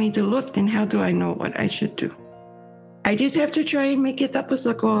to give me the look, then how do I know what I should do? I just have to try and make it up as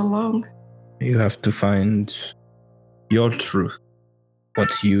I go along. You have to find your truth, what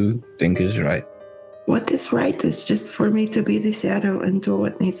you think is right. What is right is just for me to be the shadow and do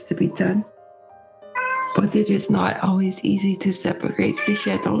what needs to be done. But it is not always easy to separate the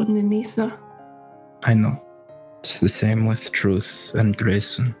shadow and the Nisa. I know. It's the same with truth and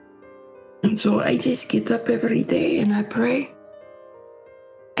Grayson. And so I just get up every day and I pray.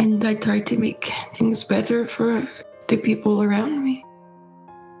 And I try to make things better for the people around me.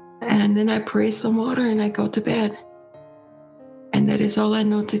 And then I pray some more and I go to bed. And that is all I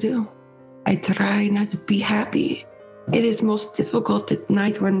know to do. I try not to be happy. It is most difficult at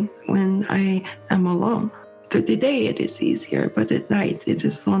night when I am alone. Through the day it is easier, but at night it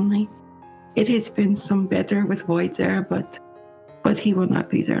is lonely. It has been some better with Void there, but he will not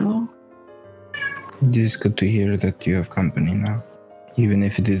be there long. It is good to hear that you have company now, even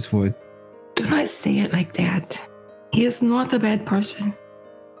if it is Void. Do not say it like that. He is not a bad person.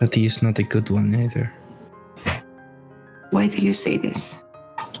 But he is not a good one either. Why do you say this?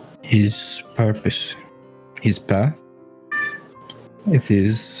 His purpose, his path, it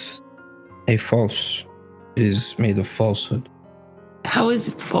is a false. It is made of falsehood. How is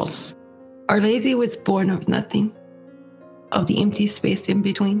it false? Our lady was born of nothing, of the empty space in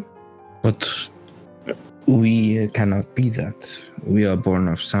between. But we cannot be that. We are born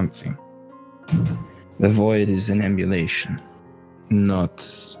of something. The Void is an emulation, not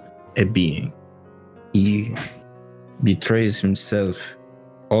a being. He betrays himself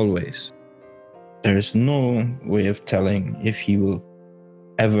always. There is no way of telling if he will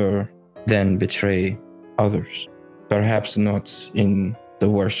ever then betray others. Perhaps not in the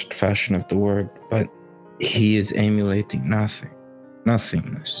worst fashion of the word, but he is emulating nothing.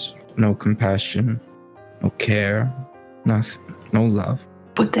 Nothingness. No compassion, no care, nothing. No love.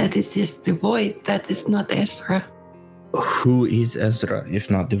 But that is just the Void. That is not Ezra. Who is Ezra if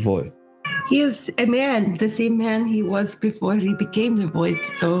not the Void? He is a man, the same man he was before he became the Void,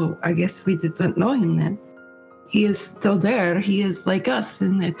 though I guess we didn't know him then. He is still there. He is like us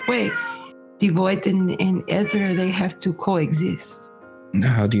in that way. The Void and Ezra, they have to coexist.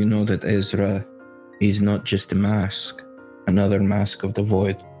 How do you know that Ezra is not just a mask, another mask of the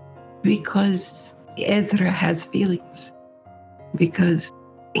Void? Because Ezra has feelings. Because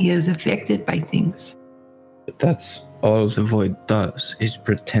he is affected by things. But that's all the Void does, is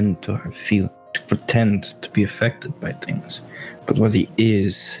pretend to have feelings, to pretend to be affected by things. But what he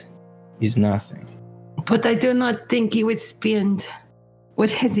is nothing. But I do not think he would spend, what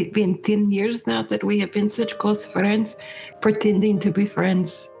has it been, 10 years now that we have been such close friends, pretending to be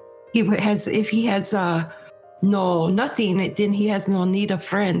friends. If he has nothing, then he has no need of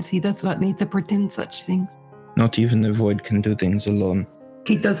friends. He does not need to pretend such things. Not even the Void can do things alone.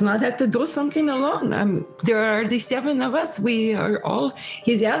 He does not have to do something alone. There are the 7 of us. We are all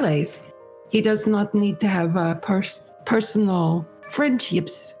his allies. He does not need to have personal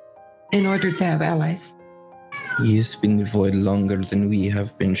friendships in order to have allies. He has been the Void longer than we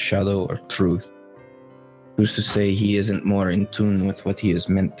have been Shadow or Truth. Who's to say he isn't more in tune with what he is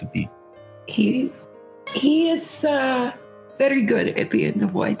meant to be? He is very good at being the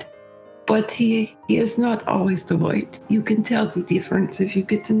Void. But he is not always the Void. You can tell the difference if you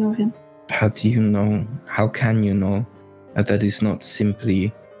get to know him. How do you know? How can you know that is not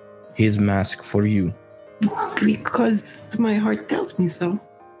simply his mask for you? Because my heart tells me so.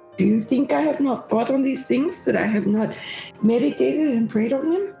 Do you think I have not thought on these things, that I have not meditated and prayed on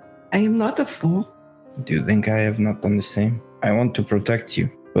them? I am not a fool. Do you think I have not done the same? I want to protect you,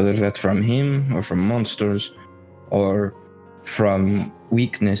 whether that's from him or from monsters or from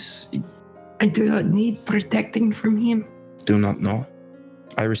weakness. I do not need protecting from him. Do not know.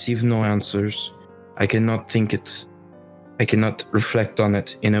 I receive no answers. I cannot think it. I cannot reflect on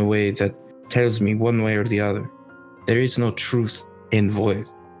it in a way that tells me one way or the other. There is no truth in Void.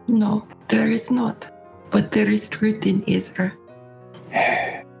 No, there is not. But there is truth in Ezra.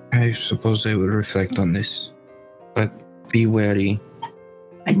 I suppose I will reflect on this. But be wary.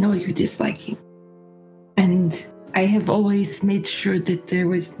 I know you dislike him. And I have always made sure that there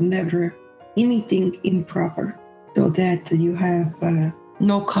was never anything improper, so that you have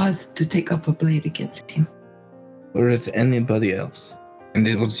no cause to take up a blade against him. Or with anybody else. And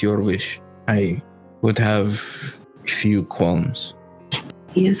it was your wish. I would have few qualms.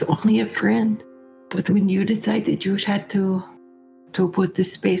 He is only a friend. But when you decided you had to put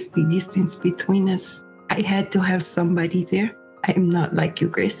the distance between us, I had to have somebody there. I am not like you,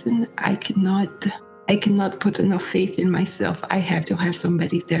 Grayson. I cannot put enough faith in myself. I have to have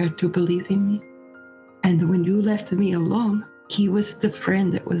somebody there to believe in me. And when you left me alone, he was the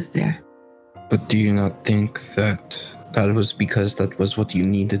friend that was there. But do you not think that was because that was what you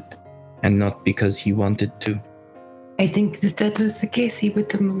needed and not because he wanted to? I think that was the case. He would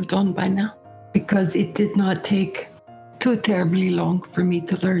have moved on by now, because it did not take too terribly long for me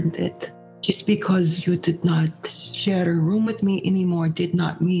to learn that just because you did not share a room with me anymore did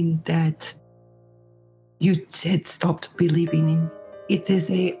not mean that you had stopped believing in. It is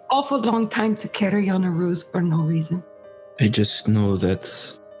an awful long time to carry on a ruse for no reason. I just know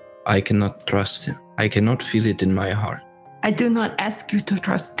that I cannot trust him. I cannot feel it in my heart. I do not ask you to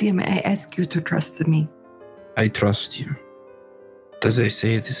trust him. I ask you to trust me. I trust you. As I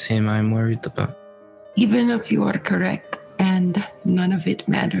say, the same I'm worried about. Even if you are correct and none of it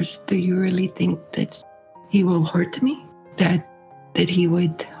matters, do you really think that he will hurt me? That he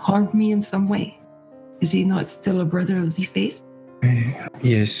would harm me in some way? Is he not still a brother of the faith?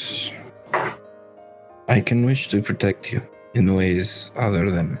 Yes. I can wish to protect you in ways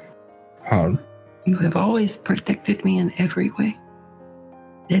other than harm. You have always protected me in every way.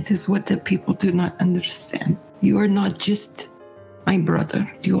 That is what the people do not understand. You are not just my brother.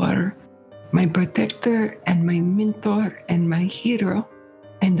 You are my protector and my mentor and my hero.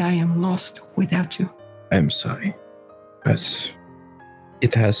 And I am lost without you. I'm sorry. But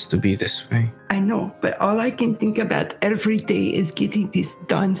it has to be this way. I know, but all I can think about every day is getting this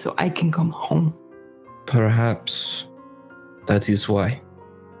done so I can come home. Perhaps that is why.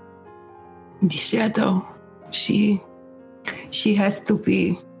 The shadow, she has to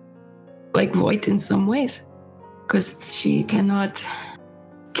be like Voight in some ways, because she cannot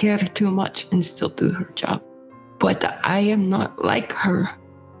care too much and still do her job. But I am not like her.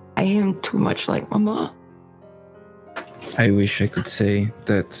 I am too much like Mama. I wish I could say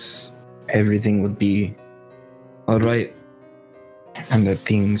that everything would be all right and that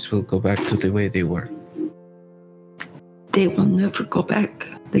things will go back to the way they were. They will never go back.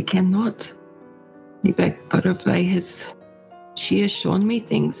 They cannot. The Black Butterfly she has shown me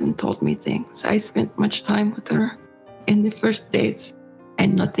things and told me things. I spent much time with her in the first days,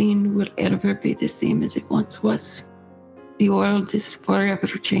 and nothing will ever be the same as it once was. The world is forever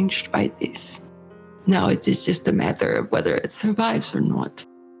changed by this. Now it is just a matter of whether it survives or not.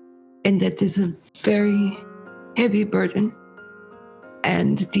 And that is a very heavy burden.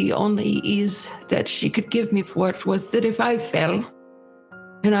 And the only ease that she could give me for it was that if I fell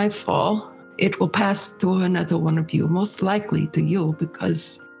and I fall, it will pass to another one of you, most likely to you,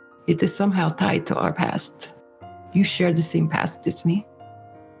 because it is somehow tied to our past. You share the same past as me.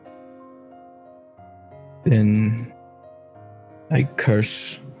 Then I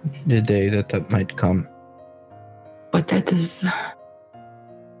curse the day that might come. But that does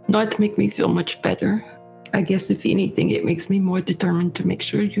not make me feel much better. I guess if anything, it makes me more determined to make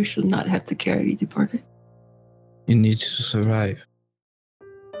sure you should not have to carry the burden. You need to survive.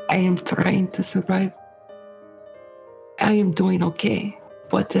 I am trying to survive. I am doing okay,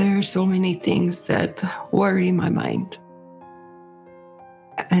 but there are so many things that worry my mind.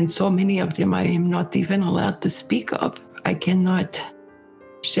 And so many of them I am not even allowed to speak of. I cannot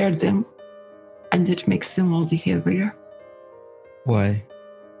share them, and it makes them all the heavier. Why?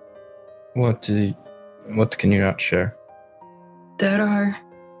 What can you not share? There are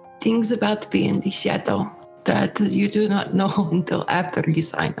things about being the shadow that you do not know until after you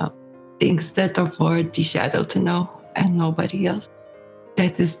sign up. Things that are for the shadow to know and nobody else.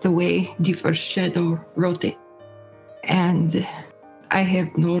 That is the way the first shadow wrote it. And I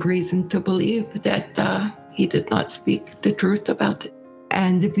have no reason to believe that he did not speak the truth about it.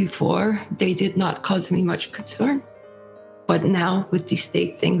 And before, they did not cause me much concern. But now, with the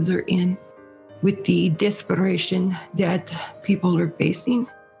state things are in, with the desperation that people are facing,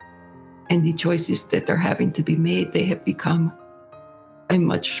 and the choices that are having to be made, they have become a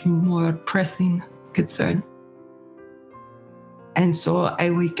much more pressing concern. And so I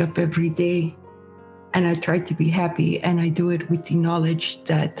wake up every day and I try to be happy, and I do it with the knowledge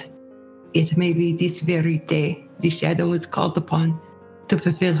that it may be this very day the shadow is called upon to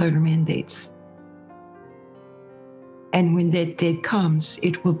fulfill her mandates. And when that day comes,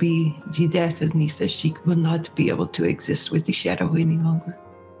 it will be the death of Nisa. She will not be able to exist with the shadow any longer.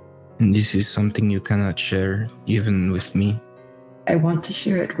 And this is something you cannot share, even with me. I want to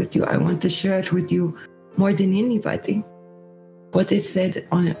share it with you. I want to share it with you more than anybody. What is said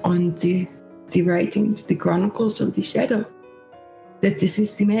on the writings, the chronicles of the shadow, that this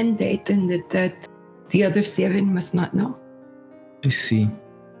is the mandate and that the other 7 must not know. I see.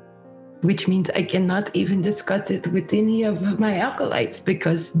 Which means I cannot even discuss it with any of my acolytes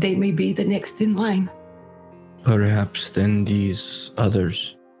because they may be the next in line. Perhaps then these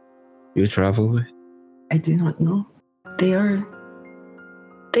others you travel with? I do not know. They are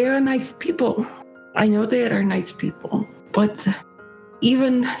nice people. I know they are nice people, but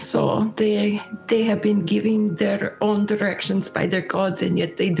even so, they have been giving their own directions by their gods, and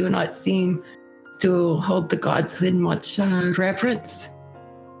yet they do not seem to hold the gods in much reverence.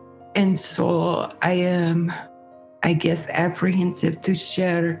 And so I am, I guess, apprehensive to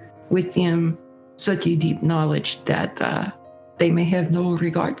share with them such a deep knowledge that they may have no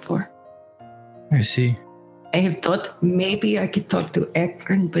regard for. I see. I have thought maybe I could talk to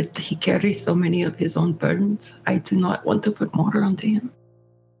Ekron, but he carries so many of his own burdens. I do not want to put more onto him.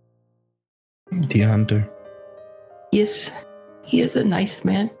 The hunter. Yes, he is a nice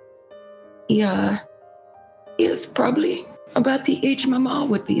man. He is probably about the age Mama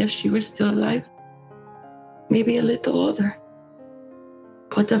would be if she were still alive. Maybe a little older.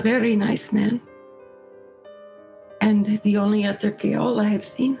 But a very nice man. And the only other Keol I have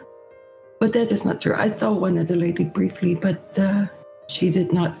seen. But that is not true. I saw one other lady briefly, but she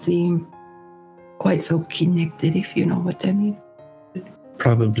did not seem quite so connected, if you know what I mean.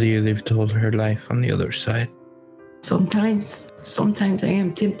 Probably lived all her life on the other side. Sometimes I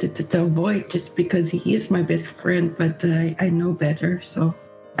am tempted to tell Void just because he is my best friend, but I know better, so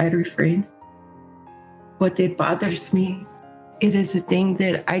I refrain. But it bothers me. It is a thing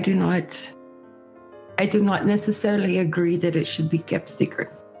that I do not necessarily agree that it should be kept secret.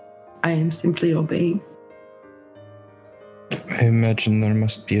 I am simply obeying. I imagine there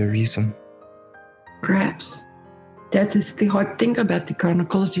must be a reason. Perhaps. That is the hard thing about the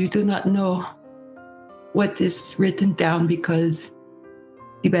Chronicles. You do not know what is written down because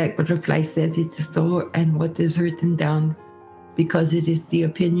the Black Butterfly says it is so, and what is written down because it is the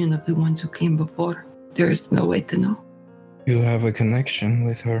opinion of the ones who came before. There is no way to know. You have a connection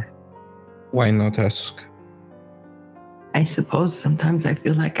with her. Why not ask? I suppose sometimes I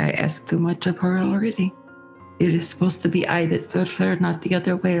feel like I ask too much of her already. It is supposed to be I that serves her, not the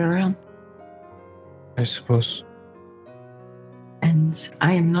other way around. I suppose. And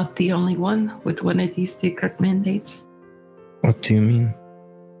I am not the only one with one of these secret mandates. What do you mean?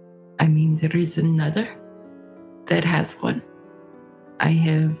 I mean, there is another that has one. I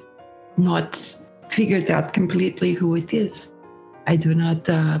have not figured out completely who it is. I do not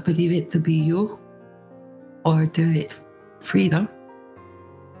believe it to be you or to it freedom.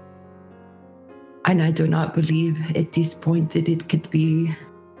 And I do not believe at this point that it could be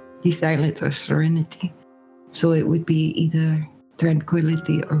the silence or serenity. So it would be either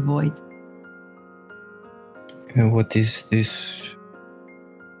tranquility or void. And what is this?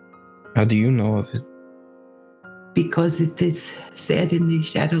 How do you know of it? Because it is said in the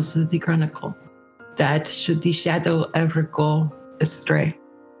shadows of the chronicle that should the shadow ever go astray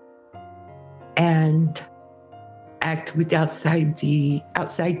and act with outside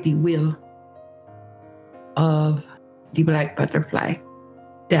the will of the Black Butterfly,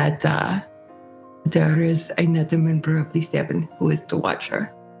 that there is another member of the 7 who is to watch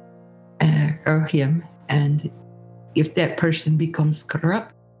her or him, and if that person becomes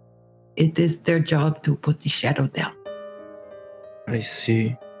corrupt, it is their job to put the shadow down. I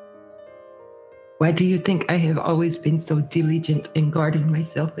see. Why do you think I have always been so diligent in guarding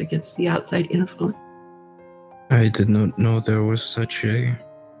myself against the outside influence? I did not know there was such a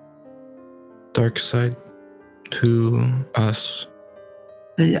dark side to us.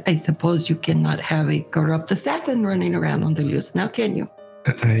 I suppose you cannot have a corrupt assassin running around on the loose now, can you?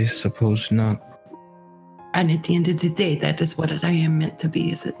 I suppose not. And at the end of the day, that is what I am meant to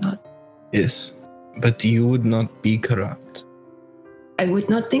be, is it not? Yes, but you would not be corrupt. I would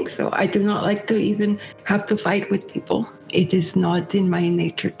not think so. I do not like to even have to fight with people. It is not in my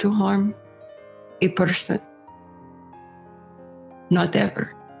nature to harm a person. Not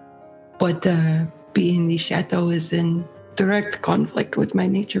ever. But being the shadow is in direct conflict with my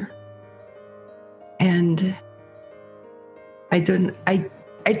nature. And I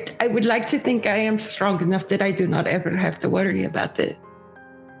would like to think I am strong enough that I do not ever have to worry about it.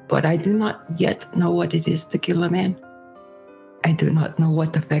 But I do not yet know what it is to kill a man. I do not know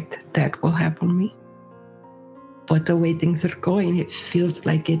what effect that will have on me. But the way things are going, it feels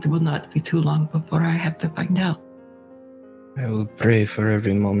like it will not be too long before I have to find out. I will pray for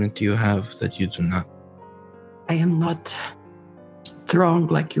every moment you have that you do not. I am not strong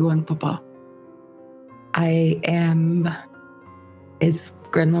like you and Papa. I am, as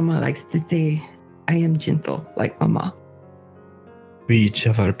Grandmama likes to say, I am gentle like Mama. We each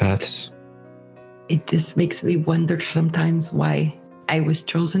have our paths. It just makes me wonder sometimes why I was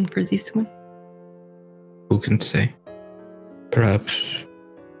chosen for this one. Who can say? Perhaps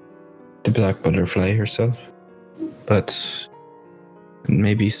the Black Butterfly herself. But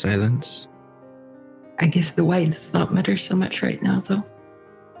maybe silence. I guess the white does not matter so much right now, though.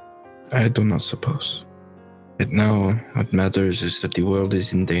 I do not suppose. But now what matters is that the world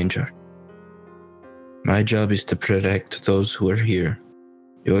is in danger. My job is to protect those who are here.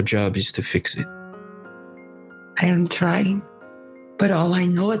 Your job is to fix it. I am trying. But all I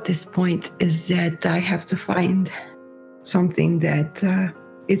know at this point is that I have to find something that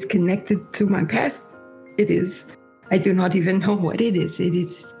is connected to my past. It is. I do not even know what it is. It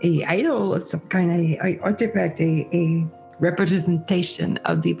is a idol of some kind, a artifact, a representation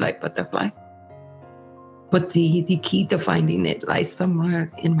of the Black Butterfly. But the key to finding it lies somewhere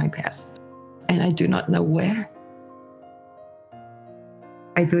in my past, and I do not know where.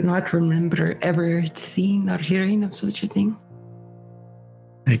 I do not remember ever seeing or hearing of such a thing.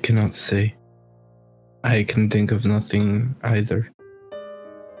 I cannot say. I can think of nothing either.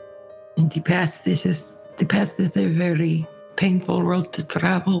 In the past is a very painful road to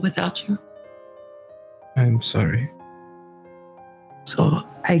travel without you. I'm sorry. So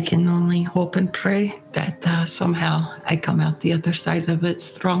I can only hope and pray that somehow I come out the other side of it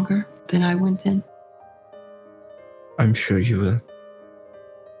stronger than I went in. I'm sure you will.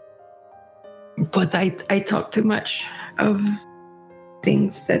 But I talk too much of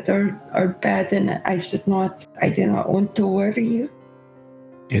things that are bad, and I do not want to worry you.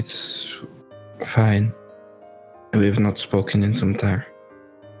 It's fine. We have not spoken in some time.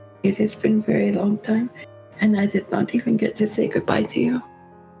 It has been a very long time, and I did not even get to say goodbye to you.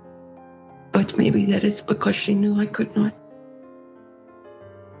 But maybe that is because she knew I could not.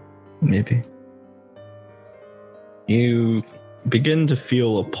 Maybe. You begin to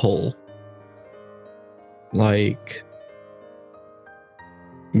feel a pull. Like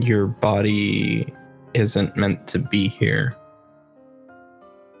your body isn't meant to be here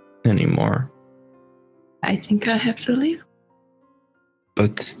anymore. I think I have to leave.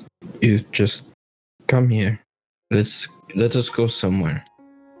 But you just come here. Let us go somewhere.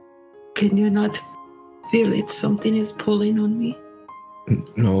 Can you not feel it? Something is pulling on me.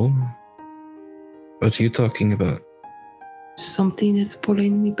 No. What are you talking about? Something is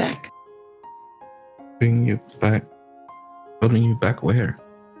pulling me back. Bring you back. Pulling you back where?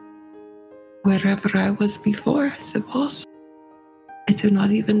 Wherever I was before, I suppose. I do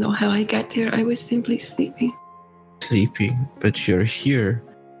not even know how I got there. I was simply sleeping. Sleeping, but you're here.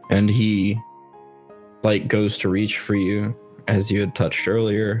 And he, goes to reach for you as you had touched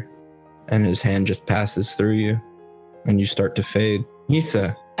earlier, and his hand just passes through you, and you start to fade.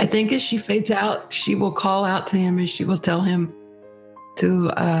 Nisa. I think as she fades out, she will call out to him and she will tell him to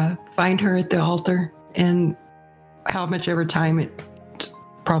find her at the altar, and how much ever time it's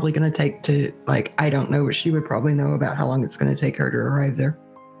probably going to take to, I don't know, but she would probably know about how long it's going to take her to arrive there.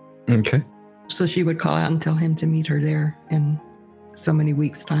 Okay. So she would call out and tell him to meet her there in so many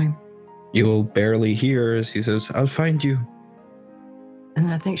weeks' time. You will barely hear as he says, I'll find you.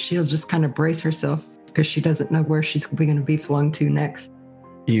 And I think she'll just kind of brace herself because she doesn't know where she's going to be flung to next.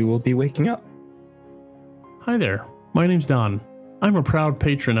 You will be waking up. Hi there. My name's Don. I'm a proud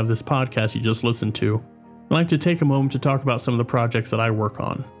patron of this podcast you just listened to. I'd like to take a moment to talk about some of the projects that I work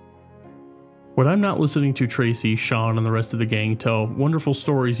on. When I'm not listening to Tracy, Sean, and the rest of the gang tell wonderful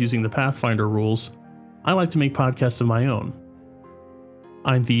stories using the Pathfinder rules, I like to make podcasts of my own.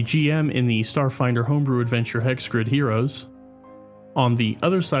 I'm the GM in the Starfinder homebrew adventure Hexgrid Heroes. On the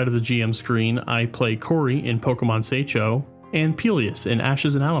other side of the GM screen, I play Corey in Pokemon Seicho, and Peleus in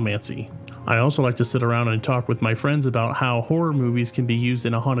Ashes and Allomancy. I also like to sit around and talk with my friends about how horror movies can be used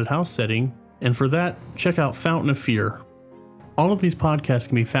in a haunted house setting, and for that, check out Fountain of Fear. All of these podcasts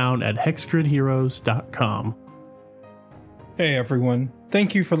can be found at hexgridheroes.com. Hey everyone,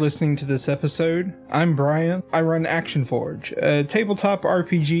 thank you for listening to this episode. I'm Brian. I run Action Forge, a tabletop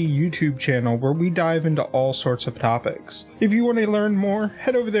RPG YouTube channel where we dive into all sorts of topics. If you want to learn more,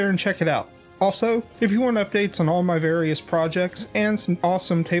 head over there and check it out. Also, if you want updates on all my various projects and some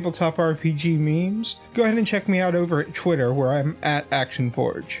awesome tabletop RPG memes, go ahead and check me out over at Twitter, where I'm at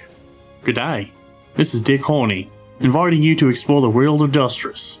ActionForge. Good day. This is Dick Horney, inviting you to explore the world of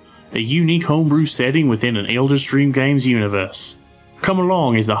Dustris, a unique homebrew setting within an Eldritch Dream Games universe. Come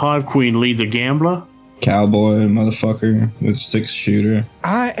along as the Hive Queen leads a gambler, Cowboy motherfucker with 6-shooter.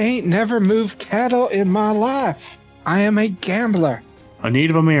 I ain't never moved cattle in my life. I am a gambler. a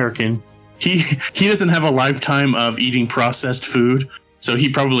Native American. He doesn't have a lifetime of eating processed food, so he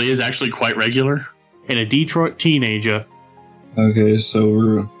probably is actually quite regular. And a Detroit teenager. Okay, so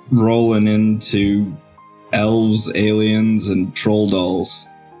we're rolling into elves, aliens, and troll dolls.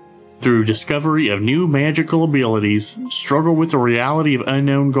 Through discovery of new magical abilities, struggle with the reality of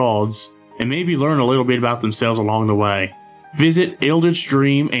unknown gods, and maybe learn a little bit about themselves along the way. Visit Eldritch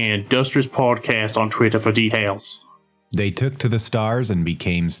Dream and Dustris Podcast on Twitter for details. They took to the stars and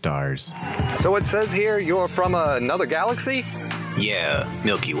became stars. So it says here you're from another galaxy? Yeah,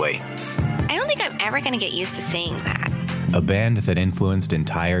 Milky Way. I don't think I'm ever going to get used to saying that. A band that influenced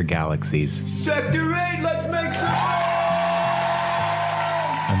entire galaxies. Sector 8, let's make some...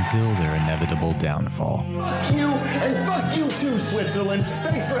 Until their inevitable downfall. Fuck you, and fuck you too, Switzerland.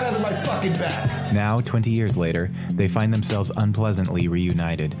 Thanks for having my fucking back. Now, 20 years later, they find themselves unpleasantly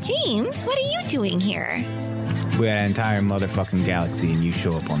reunited. James, what are you doing here? We had an entire motherfucking galaxy and you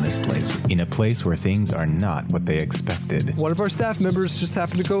show up on this place. In a place where things are not what they expected. One of our staff members just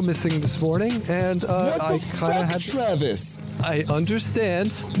happened to go missing this morning, and I kind of had Travis? I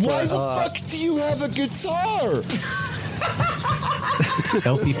understand. Why the fuck do you have a guitar?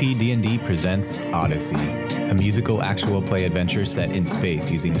 LCP D&D presents Odyssey, a musical actual play adventure set in space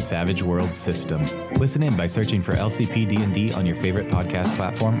using the Savage Worlds system. Listen in by searching for LCP D&D on your favorite podcast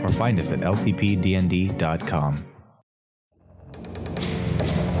platform or find us at lcpdnd.com.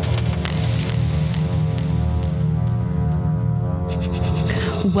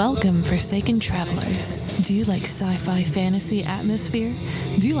 Welcome, Forsaken Travelers. Do you like sci-fi fantasy atmosphere?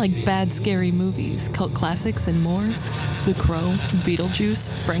 Do you like bad, scary movies, cult classics, and more? The Crow, Beetlejuice,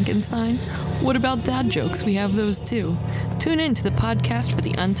 Frankenstein? What about dad jokes? We have those too. Tune in to the podcast for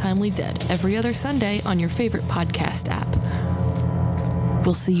the Untimely Dead every other Sunday on your favorite podcast app.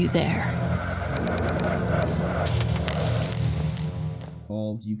 We'll see you there.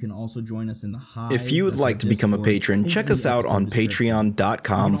 You can also join us in the Hive. If you would like to become a patron, check us out on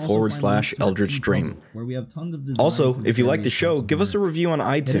patreon.com/Eldritch Dream. Also, if you like the show, give us a review on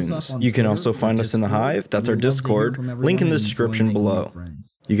iTunes. You can also find us in the Hive, that's our Discord, link in the description below.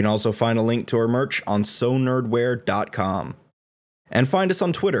 You can also find a link to our merch on sonerdware.com. And find us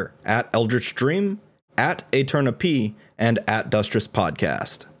on Twitter, at Eldritch Dream, at Aternap, and at Dustris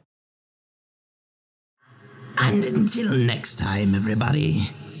Podcast. And until next time, everybody,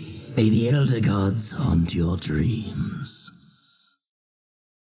 may the Elder Gods haunt your dreams.